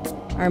match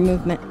our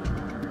movement.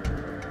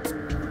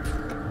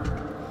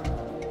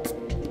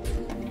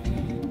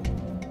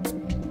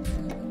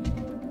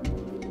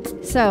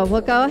 So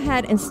we'll go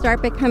ahead and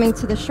start by coming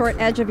to the short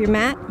edge of your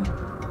mat.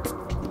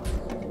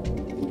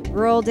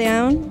 Roll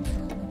down.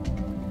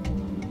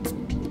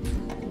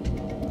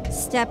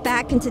 Step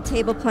back into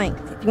table plank.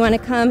 If you want to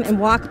come and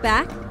walk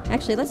back,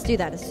 actually let's do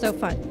that, it's so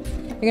fun.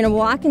 You're going to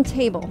walk in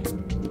table.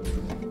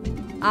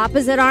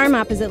 Opposite arm,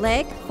 opposite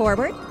leg,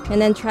 forward,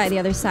 and then try the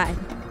other side.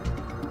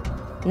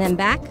 And then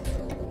back,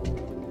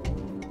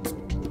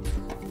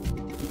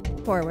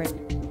 forward.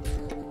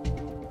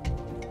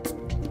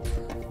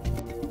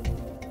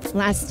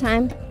 Last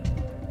time.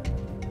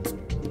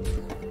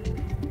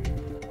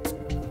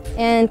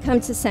 And come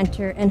to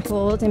center and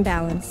hold and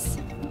balance.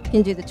 You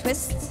can do the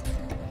twists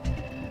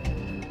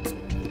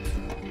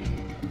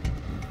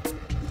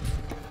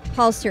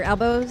Pulse your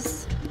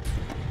elbows.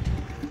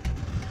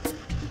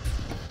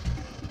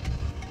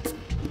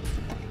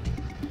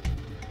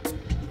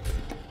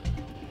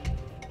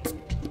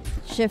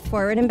 Shift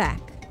forward and back.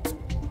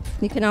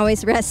 You can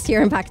always rest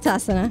here in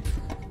Bhaktasana.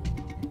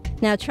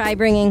 Now try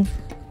bringing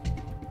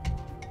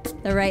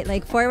the right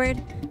leg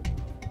forward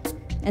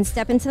and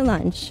step into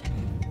lunge.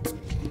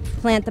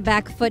 Plant the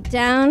back foot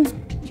down,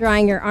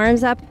 drawing your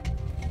arms up.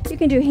 You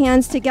can do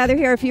hands together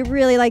here if you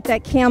really like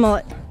that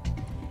camel.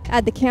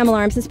 Add the camel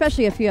arms,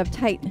 especially if you have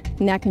tight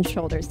neck and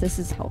shoulders. This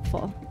is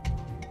helpful.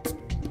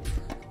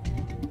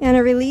 And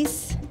a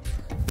release.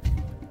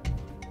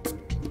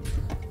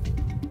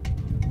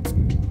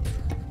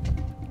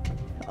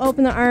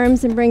 Open the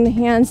arms and bring the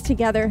hands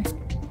together.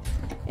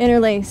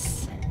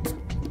 Interlace.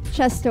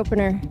 Chest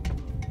opener.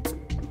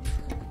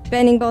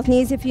 Bending both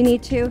knees if you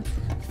need to.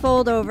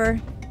 Fold over.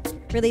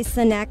 Release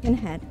the neck and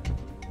head.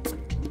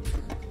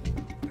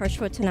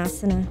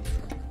 Parshvottanasana.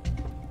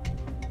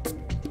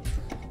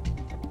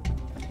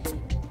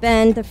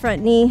 Bend the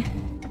front knee.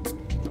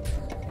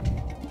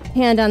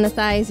 Hand on the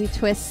thigh as you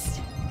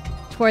twist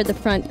toward the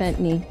front bent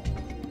knee.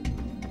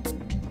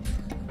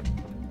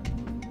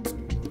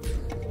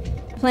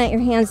 Plant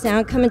your hands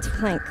down, come into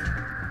plank.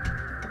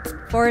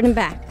 Forward and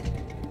back.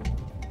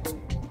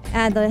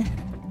 Add the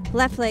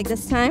left leg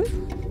this time.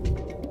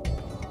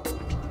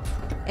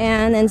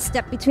 And then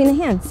step between the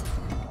hands.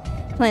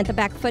 Plant the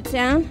back foot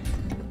down.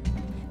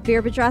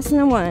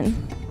 Virabhadrasana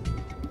 1.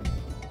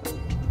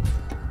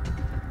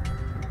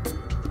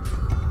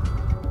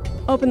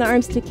 Open the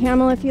arms to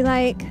camel if you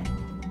like.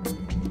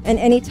 And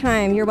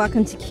anytime, you're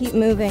welcome to keep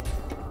moving.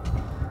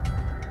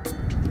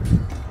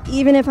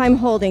 Even if I'm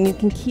holding, you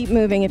can keep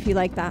moving if you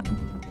like that.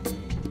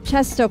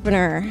 Chest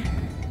opener.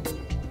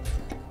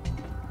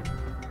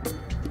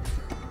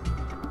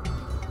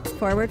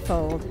 Forward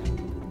fold.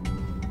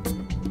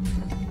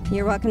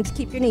 You're welcome to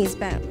keep your knees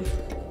bent.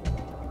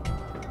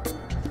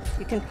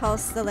 You can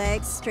pulse the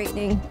legs,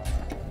 straightening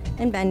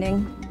and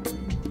bending.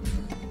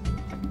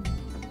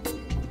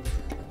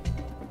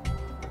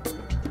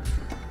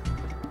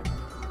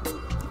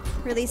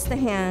 Release the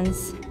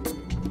hands.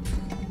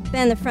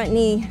 Bend the front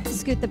knee,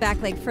 scoot the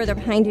back leg further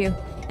behind you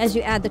as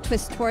you add the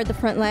twist toward the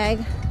front leg.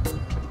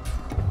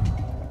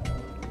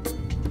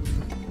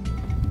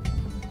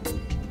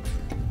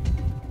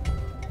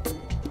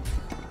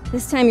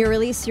 This time you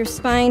release your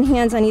spine,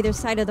 hands on either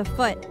side of the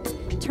foot.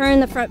 Turn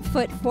the front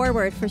foot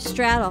forward for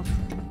straddle.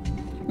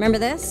 Remember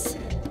this?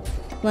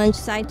 Lunge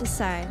side to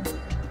side.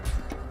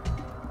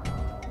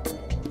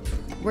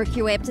 Work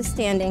your way up to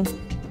standing.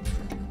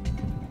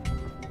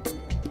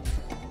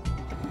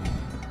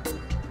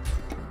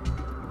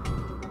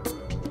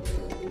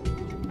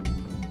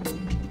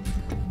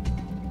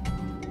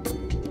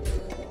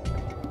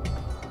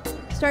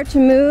 Start to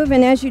move,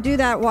 and as you do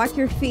that, walk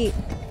your feet.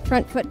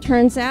 Front foot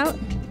turns out.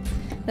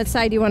 That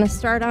side you want to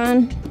start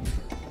on.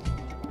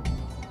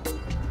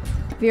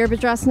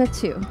 Virabhadrasana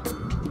 2.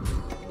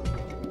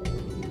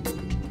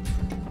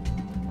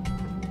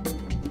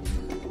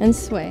 And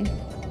sway.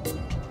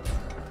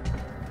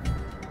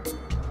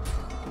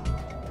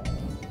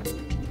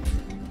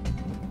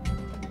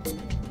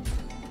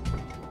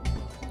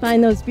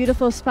 Find those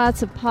beautiful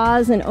spots of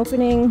pause and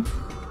opening,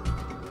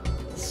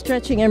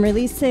 stretching and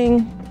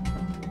releasing.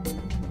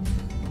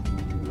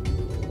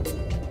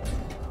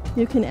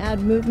 You can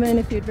add movement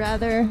if you'd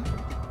rather.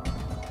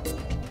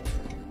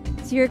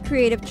 It's your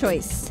creative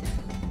choice.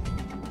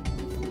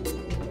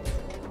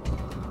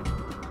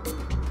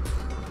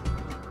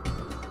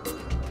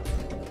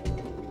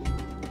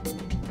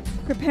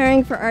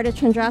 Preparing for Ardha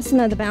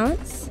Chandrasana, the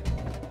balance.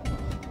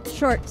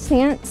 Short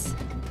stance.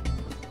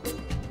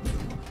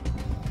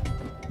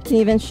 You can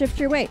even shift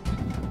your weight.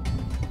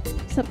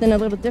 Something a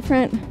little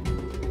different.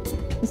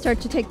 And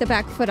start to take the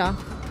back foot off.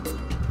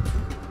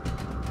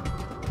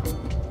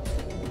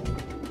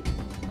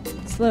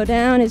 Slow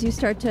down as you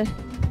start to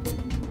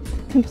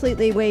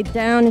completely wade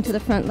down into the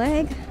front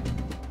leg.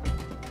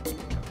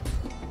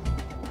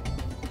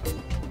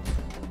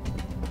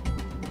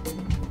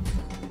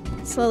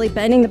 Slowly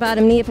bending the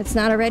bottom knee if it's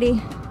not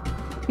already.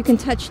 You can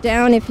touch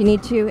down if you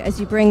need to as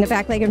you bring the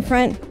back leg in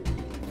front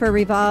for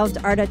revolved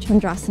Ardha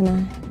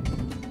Chandrasana.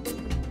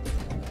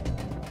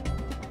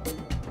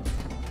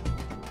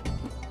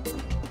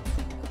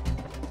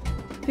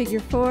 Figure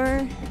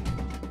 4.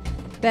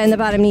 Bend the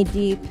bottom knee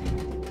deep.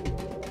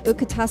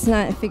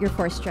 Utkatasana and figure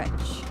 4 stretch.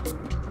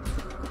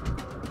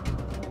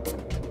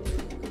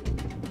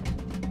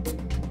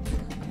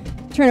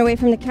 Turn away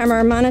from the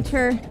camera or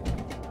monitor.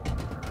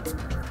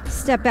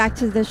 Step back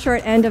to the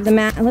short end of the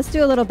mat, and let's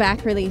do a little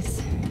back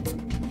release.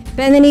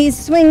 Bend the knees,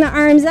 swing the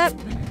arms up.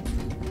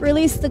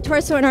 Release the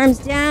torso and arms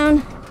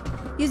down.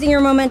 Using your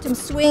momentum,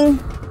 swing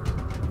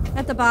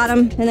at the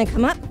bottom, and then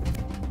come up.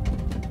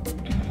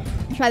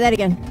 Try that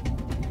again.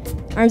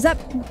 Arms up,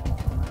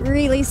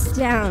 release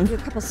down. Do a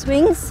couple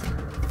swings.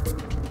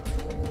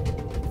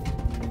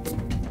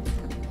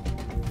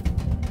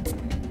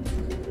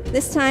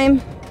 This time,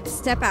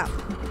 step out.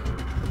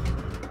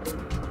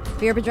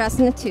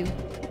 Virabhadrasana 2.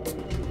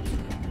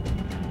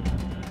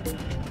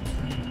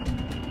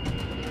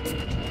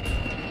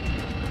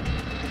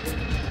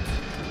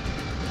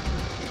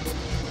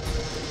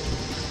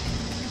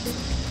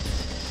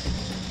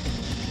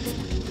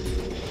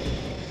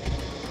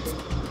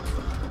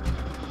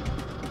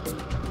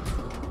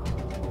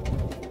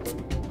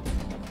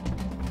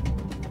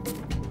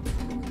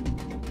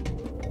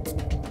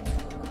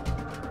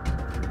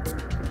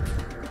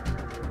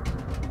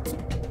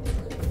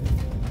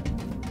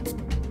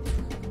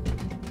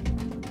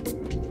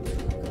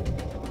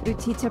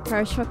 Utthita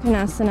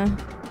Parshvakonasana.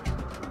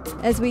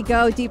 As we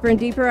go deeper and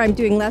deeper, I'm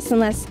doing less and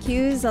less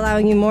cues,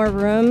 allowing you more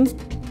room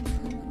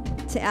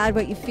to add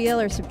what you feel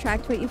or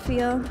subtract what you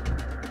feel.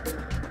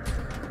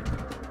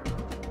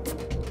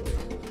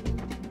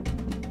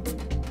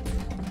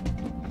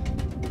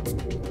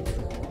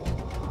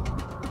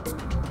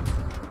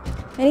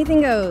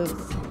 Anything goes.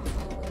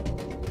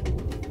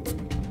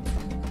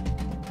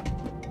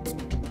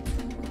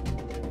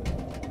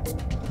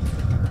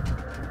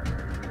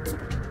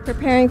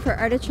 Preparing for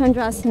Ardha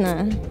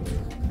Chandrasana.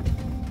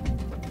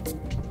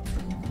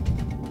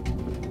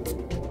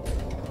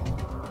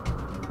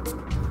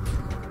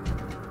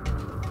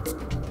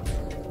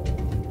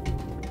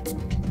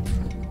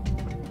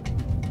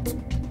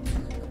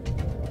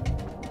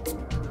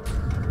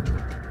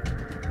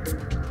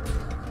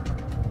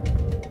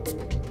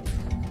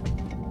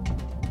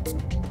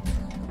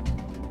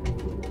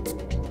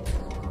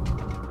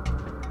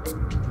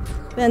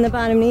 Bend the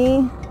bottom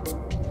knee,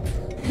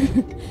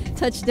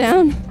 touch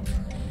down,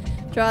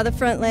 draw the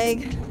front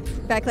leg,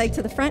 back leg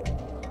to the front,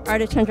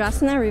 Ardha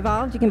Chandrasana,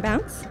 revolved, you can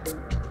bounce.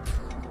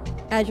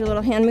 Add your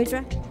little hand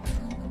mudra.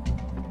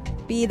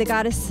 Be the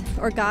goddess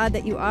or god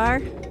that you are.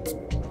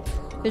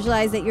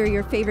 Visualize that you're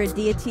your favorite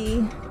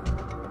deity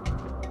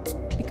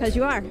because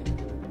you are.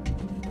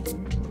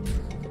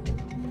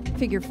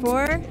 Figure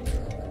 4.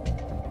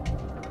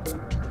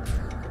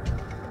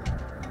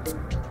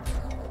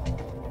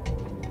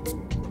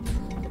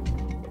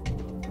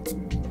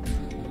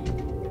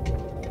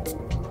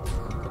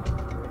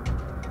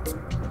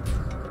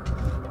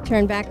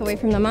 Turn back away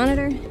from the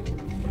monitor.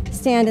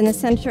 Stand in the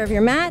center of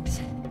your mat.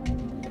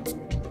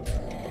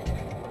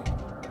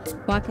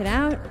 Walk it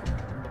out.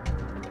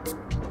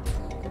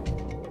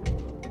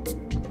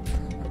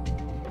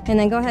 And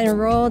then go ahead and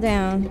roll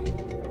down.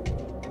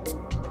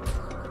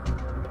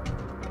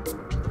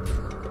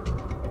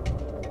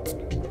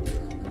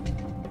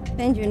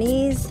 Bend your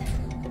knees.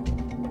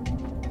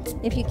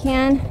 If you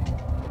can,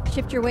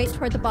 shift your weight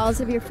toward the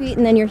balls of your feet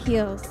and then your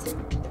heels.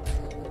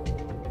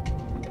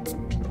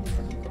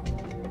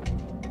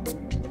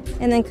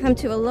 And then come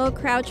to a low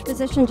crouch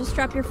position. Just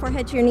drop your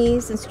forehead to your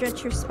knees and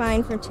stretch your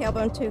spine from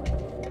tailbone to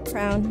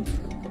crown.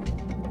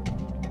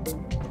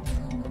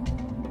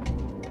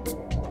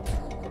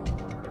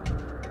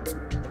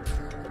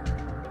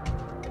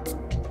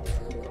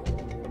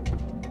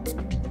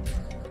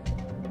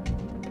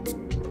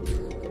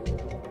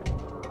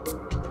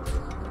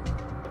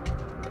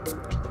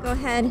 Go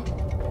ahead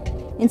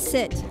and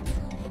sit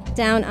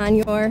down on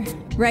your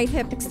right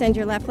hip. Extend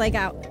your left leg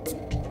out.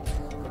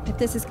 If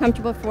this is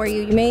comfortable for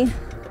you, you may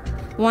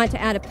want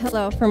to add a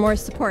pillow for more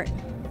support.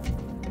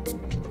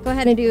 Go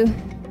ahead and do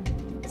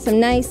some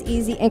nice,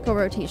 easy ankle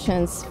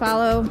rotations.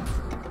 Follow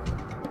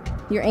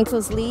your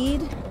ankle's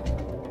lead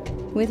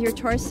with your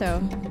torso.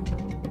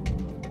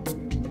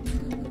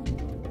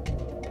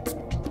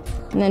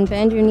 And then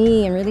bend your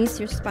knee and release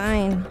your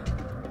spine.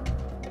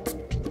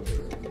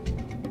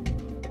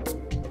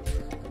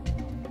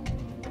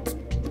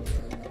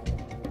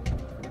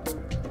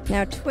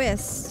 Now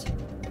twist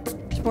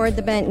toward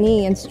the bent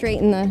knee and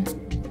straighten the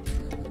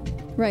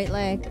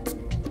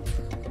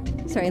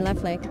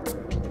left leg.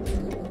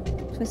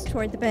 Twist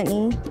toward the bent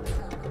knee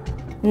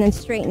and then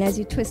straighten as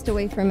you twist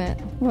away from it.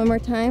 One more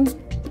time.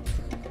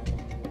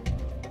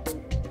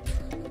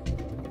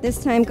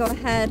 This time go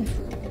ahead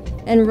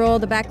and roll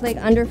the back leg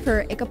under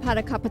for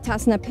Ekapada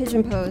Kapotasana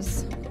pigeon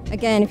pose.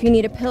 Again, if you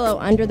need a pillow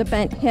under the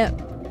bent hip,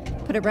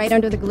 put it right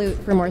under the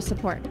glute for more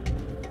support.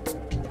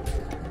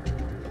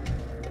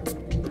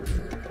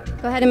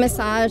 Go ahead and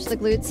massage the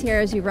glutes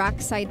here as you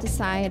rock side to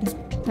side,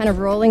 kind of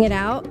rolling it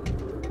out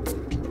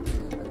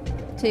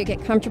till you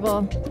get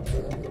comfortable.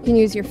 You can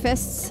use your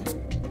fists.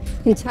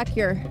 You can tuck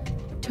your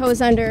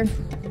toes under,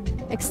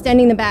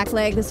 extending the back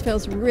leg. This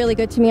feels really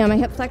good to me on my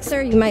hip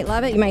flexor. You might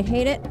love it, you might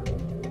hate it.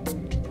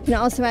 You can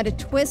also add a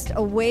twist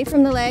away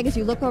from the leg as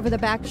you look over the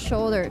back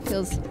shoulder. It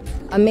feels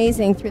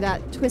amazing through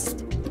that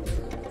twist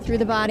through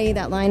the body,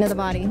 that line of the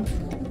body.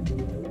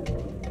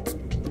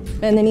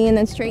 Bend the knee and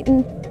then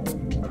straighten.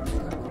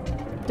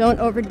 Don't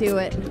overdo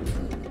it.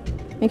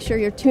 Make sure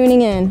you're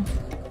tuning in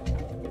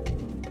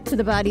to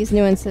the body's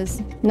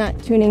nuances, not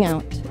tuning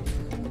out.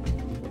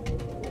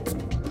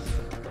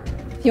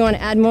 If you want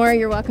to add more,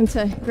 you're welcome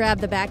to grab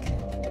the back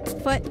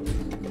foot.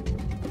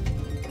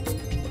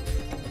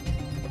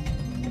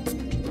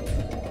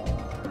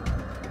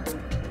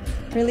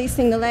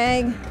 Releasing the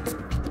leg.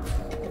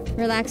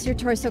 Relax your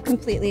torso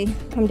completely.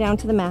 Come down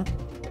to the mat.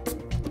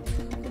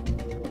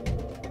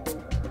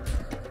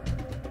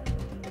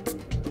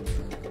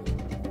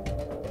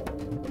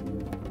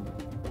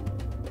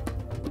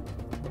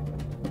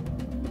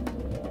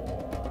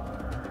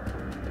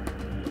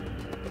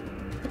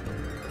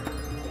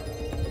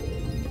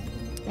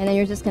 And then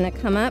you're just going to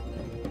come up,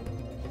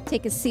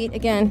 take a seat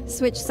again,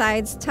 switch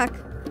sides, tuck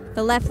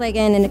the left leg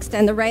in and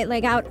extend the right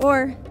leg out,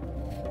 or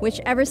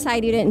whichever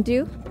side you didn't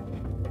do.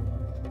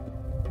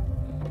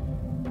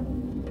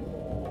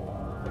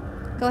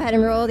 Go ahead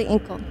and roll the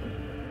ankle.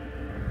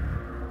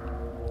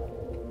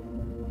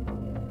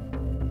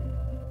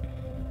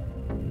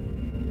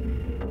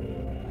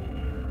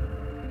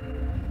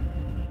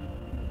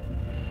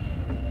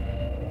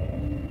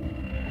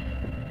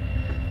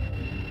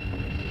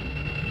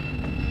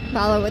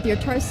 Follow with your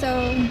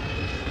torso.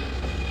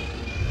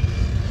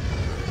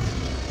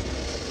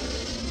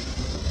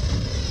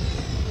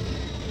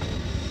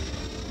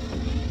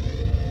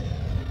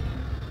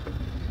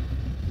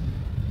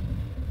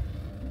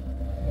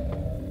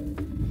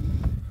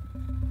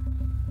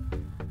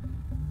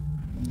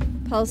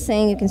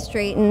 Pulsing, you can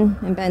straighten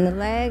and bend the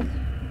leg,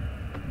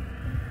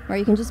 or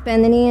you can just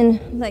bend the knee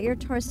and let your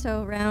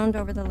torso round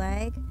over the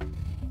leg.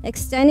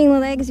 Extending the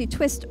leg as you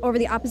twist over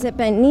the opposite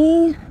bent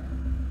knee,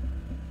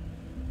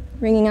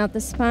 bringing out the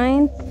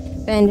spine.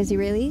 Bend as you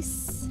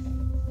release.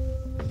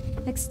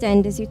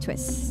 Extend as you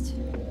twist.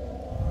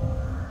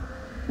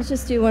 Let's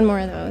just do one more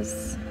of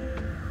those.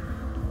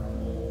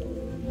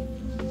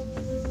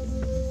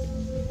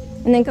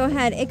 And then go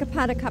ahead,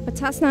 Ekapada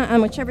Kapotasana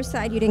on whichever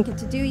side you didn't get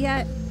to do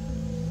yet.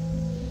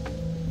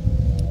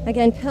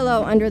 Again,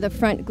 pillow under the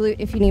front glute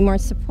if you need more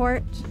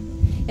support.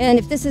 And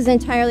if this is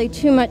entirely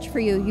too much for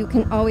you, you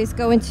can always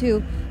go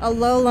into a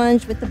low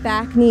lunge with the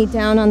back knee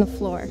down on the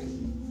floor.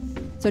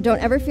 So don't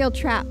ever feel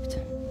trapped.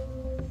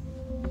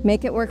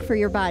 Make it work for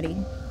your body.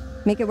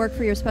 Make it work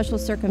for your special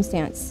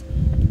circumstance.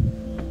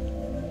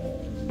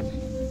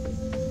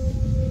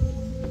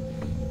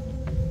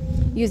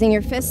 Using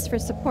your fists for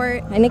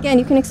support. And again,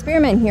 you can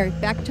experiment here.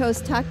 Back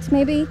toes tucked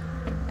maybe,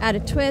 add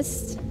a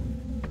twist.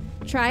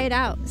 Try it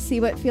out, see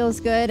what feels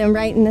good and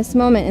right in this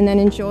moment, and then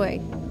enjoy.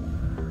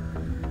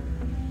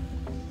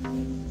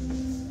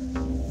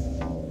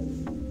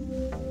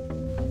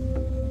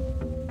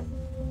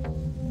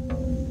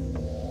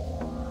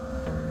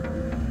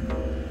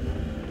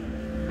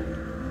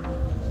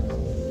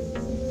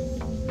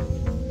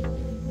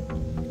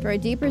 For a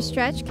deeper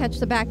stretch, catch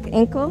the back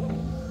ankle,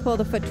 pull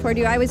the foot toward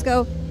you. I always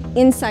go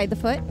inside the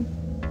foot.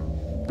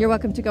 You're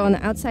welcome to go on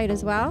the outside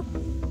as well.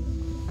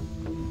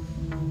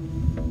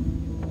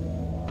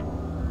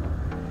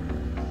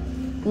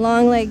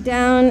 Long leg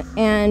down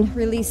and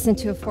release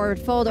into a forward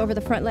fold over the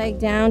front leg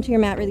down to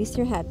your mat. Release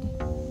your head.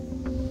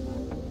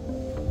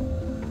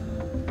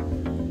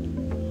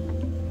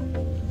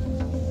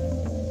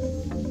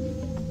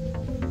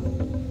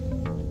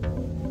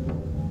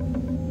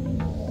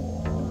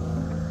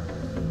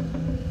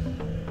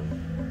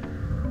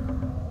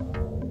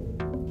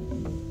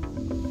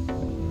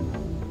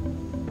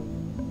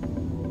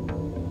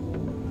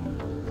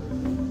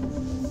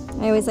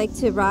 I always like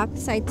to rock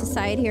side to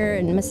side here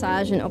and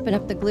massage and open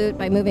up the glute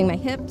by moving my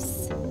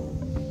hips.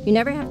 You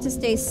never have to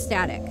stay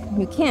static.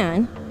 You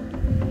can.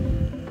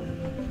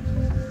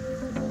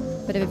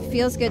 But if it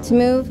feels good to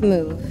move,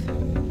 move.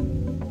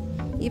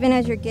 Even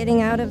as you're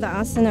getting out of the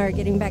asana or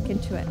getting back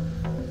into it.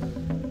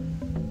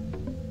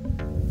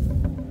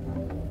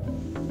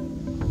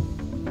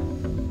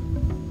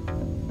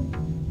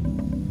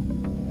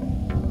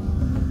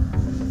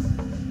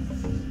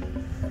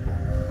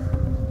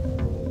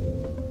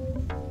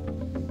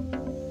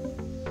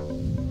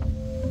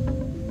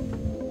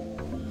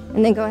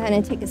 And then go ahead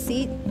and take a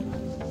seat.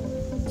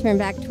 Turn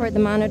back toward the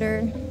monitor.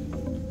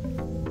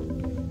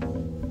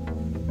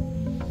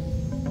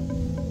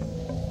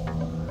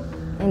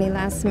 Any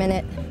last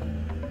minute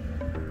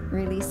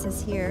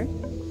releases here.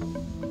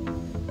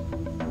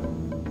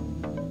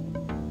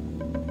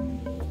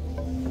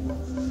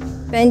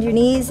 Bend your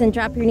knees and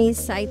drop your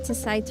knees side to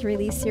side to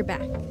release your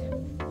back.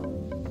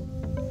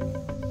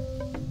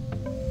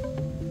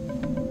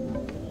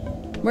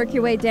 Work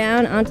your way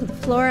down onto the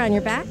floor on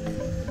your back.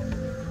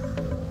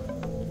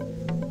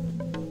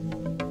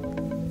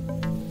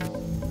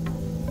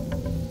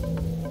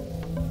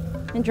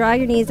 And draw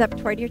your knees up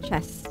toward your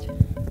chest.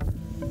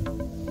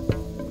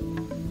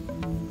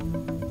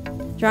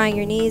 Drawing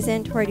your knees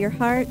in toward your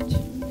heart.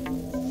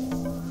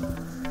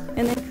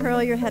 And then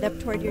curl your head up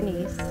toward your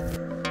knees.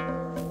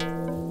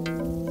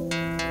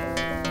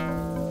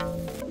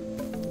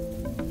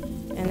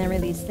 And then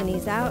release the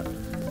knees out.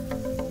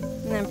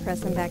 And then press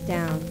them back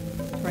down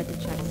toward the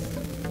chest.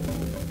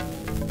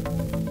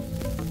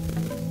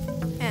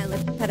 And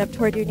lift the head up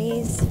toward your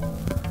knees.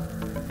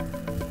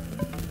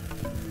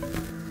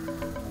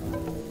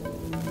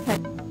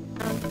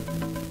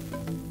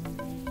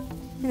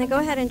 And then go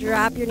ahead and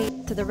drop your knee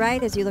to the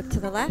right as you look to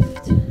the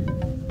left.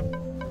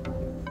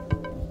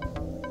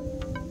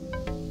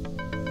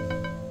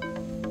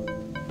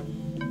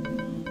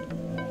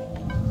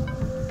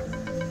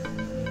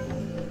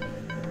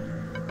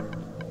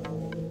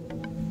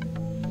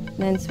 And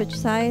then switch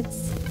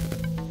sides.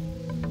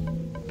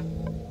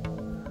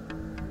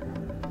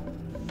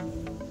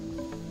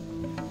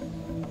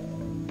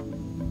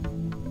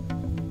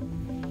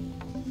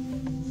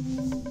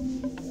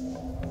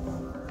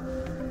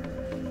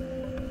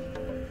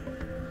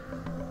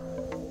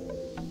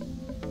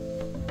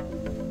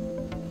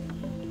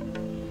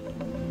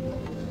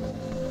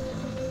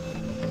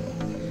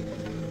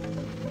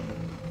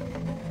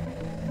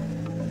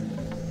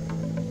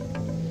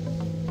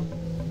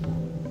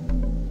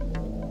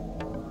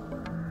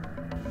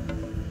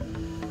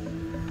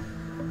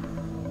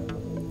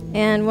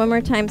 And one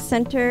more time,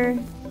 center.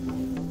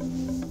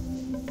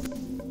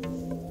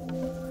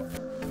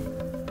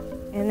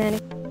 And then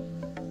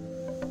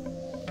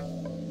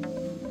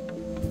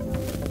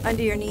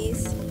under your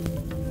knees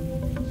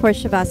for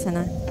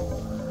Shavasana.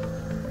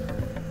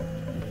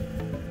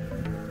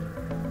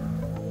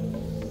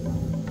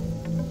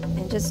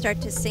 And just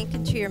start to sink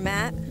into your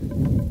mat.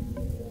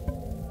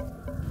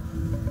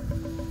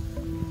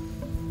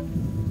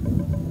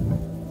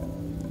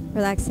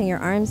 Relaxing your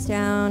arms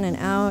down and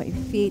out, your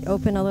feet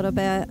open a little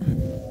bit.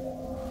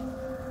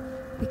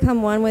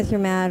 Become one with your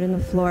mat and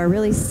the floor.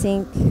 Really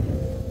sink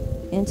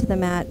into the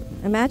mat.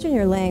 Imagine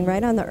you're laying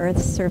right on the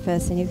earth's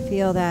surface and you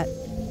feel that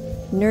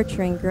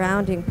nurturing,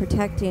 grounding,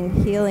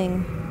 protecting,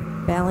 healing,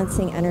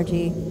 balancing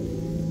energy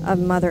of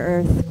Mother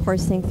Earth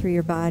coursing through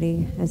your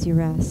body as you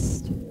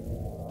rest.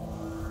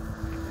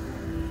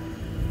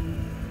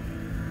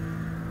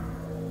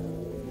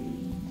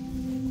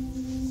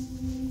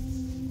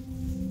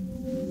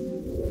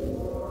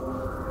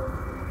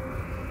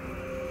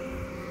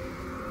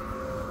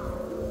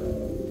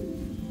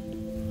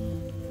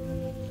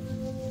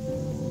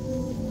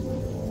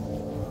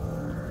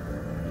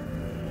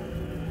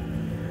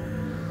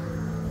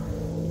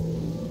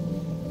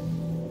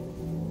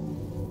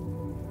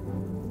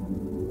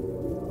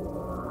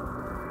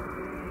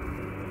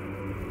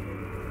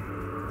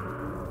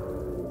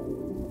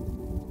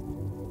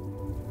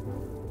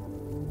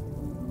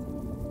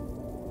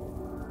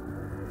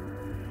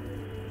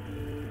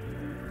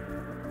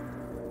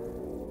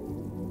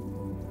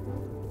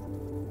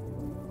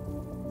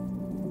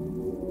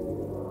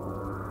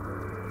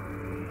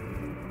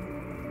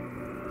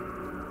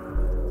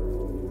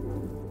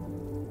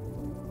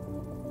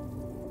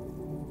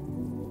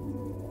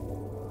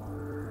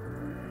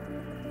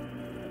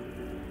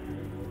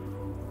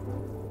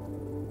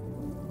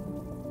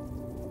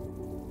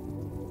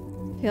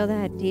 Feel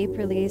that deep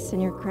release in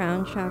your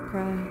crown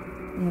chakra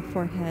and the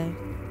forehead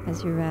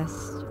as you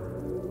rest.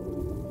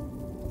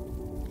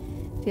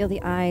 Feel the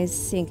eyes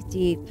sink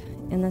deep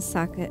in the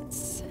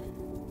sockets.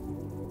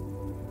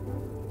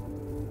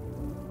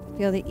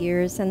 Feel the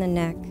ears and the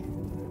neck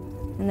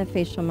and the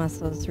facial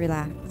muscles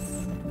relax.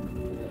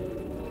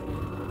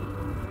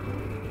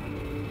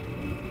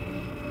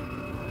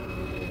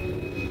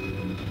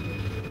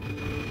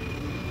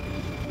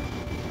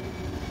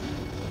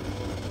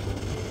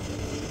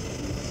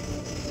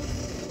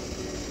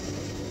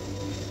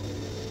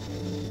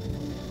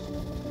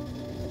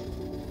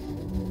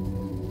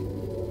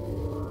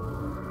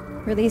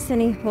 Release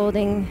any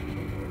holding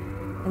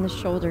in the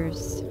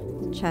shoulders,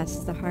 the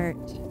chest, the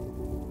heart.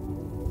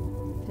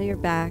 Feel your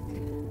back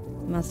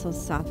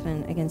muscles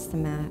soften against the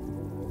mat.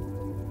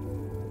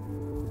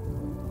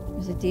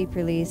 There's a deep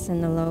release in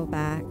the low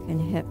back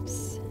and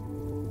hips.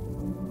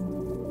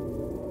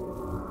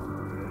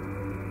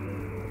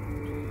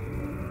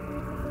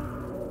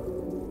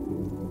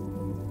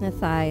 The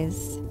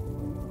thighs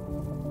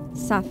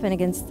soften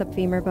against the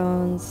femur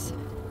bones.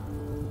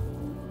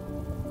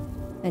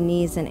 The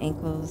knees and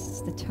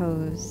ankles, the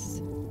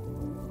toes,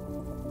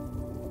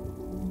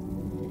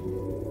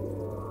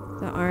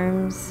 the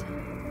arms,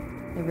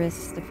 the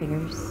wrists, the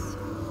fingers.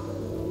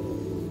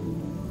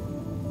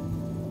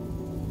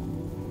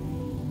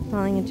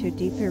 Falling into a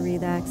deeper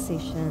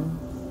relaxation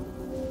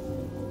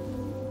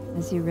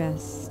as you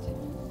rest.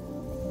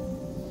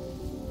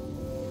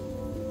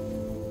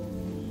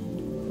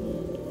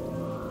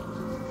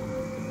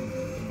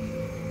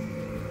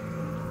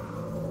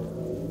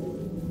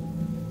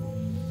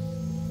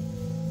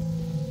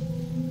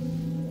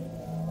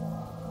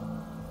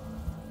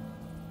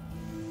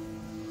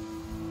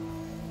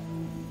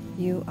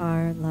 You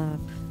are love.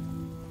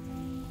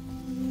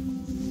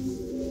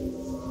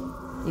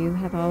 You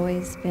have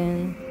always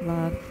been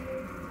love.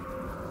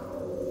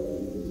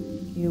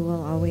 You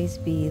will always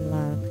be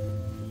love.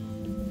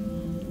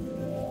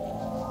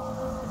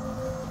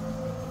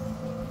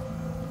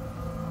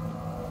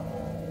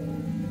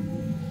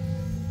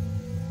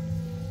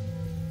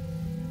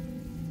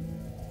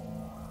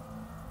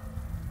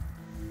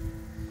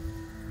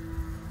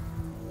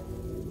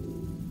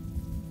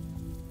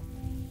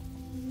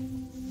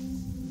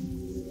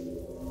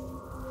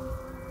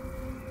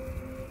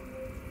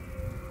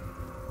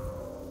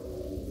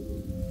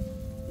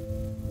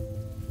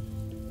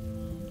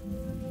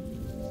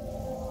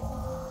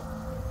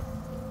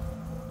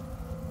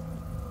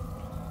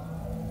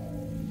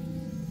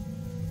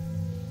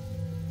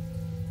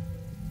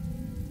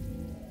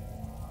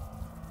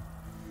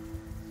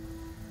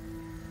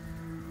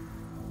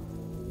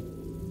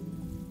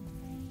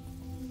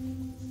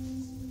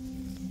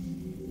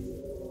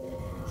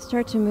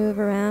 Start to move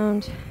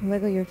around,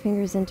 wiggle your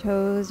fingers and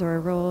toes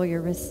or roll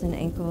your wrists and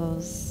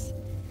ankles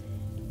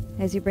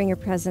as you bring your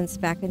presence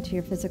back into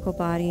your physical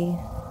body.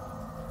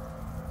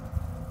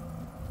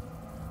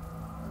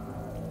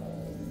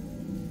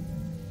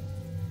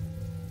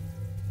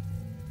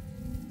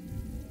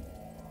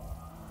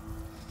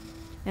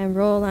 And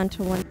roll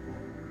onto one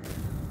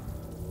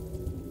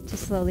to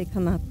slowly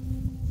come up.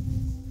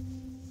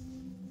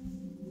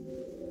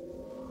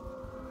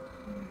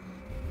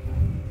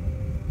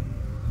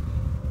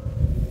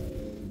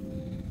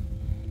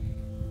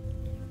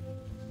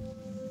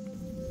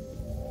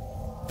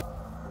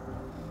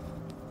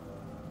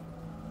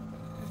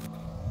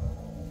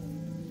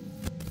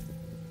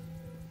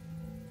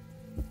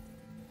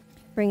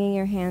 Bringing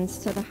your hands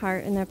to the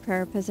heart in the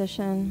prayer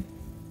position.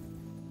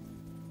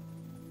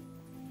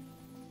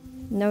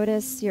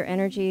 Notice your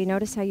energy.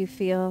 Notice how you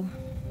feel.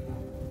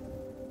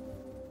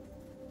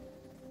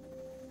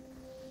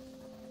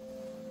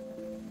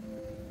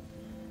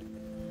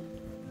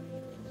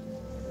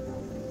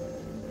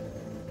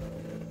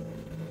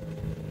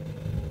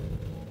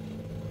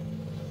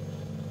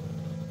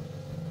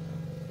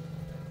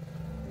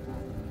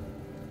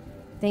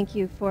 Thank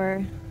you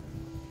for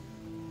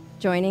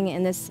joining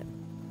in this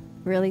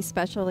really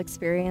special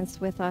experience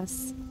with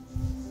us.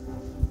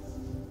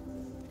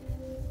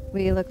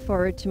 We look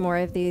forward to more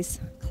of these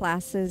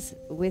classes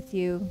with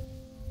you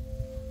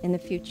in the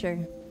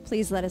future.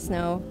 Please let us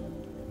know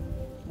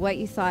what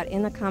you thought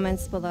in the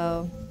comments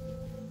below.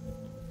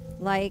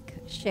 Like,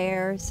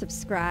 share,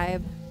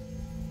 subscribe.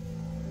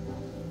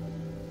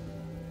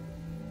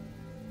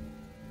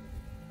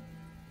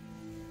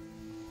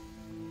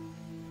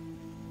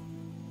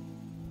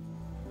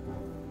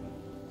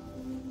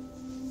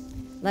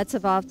 Let's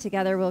Evolve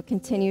Together will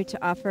continue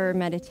to offer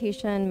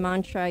meditation,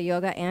 mantra,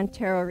 yoga, and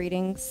tarot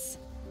readings.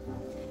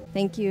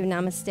 Thank you.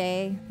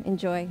 Namaste.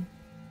 Enjoy.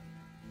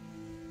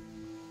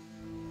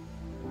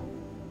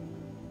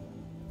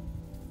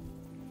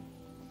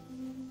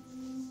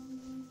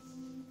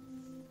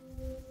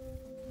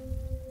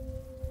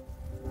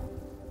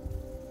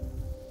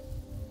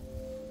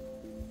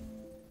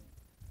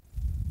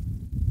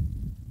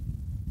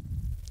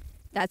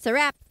 That's a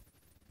wrap.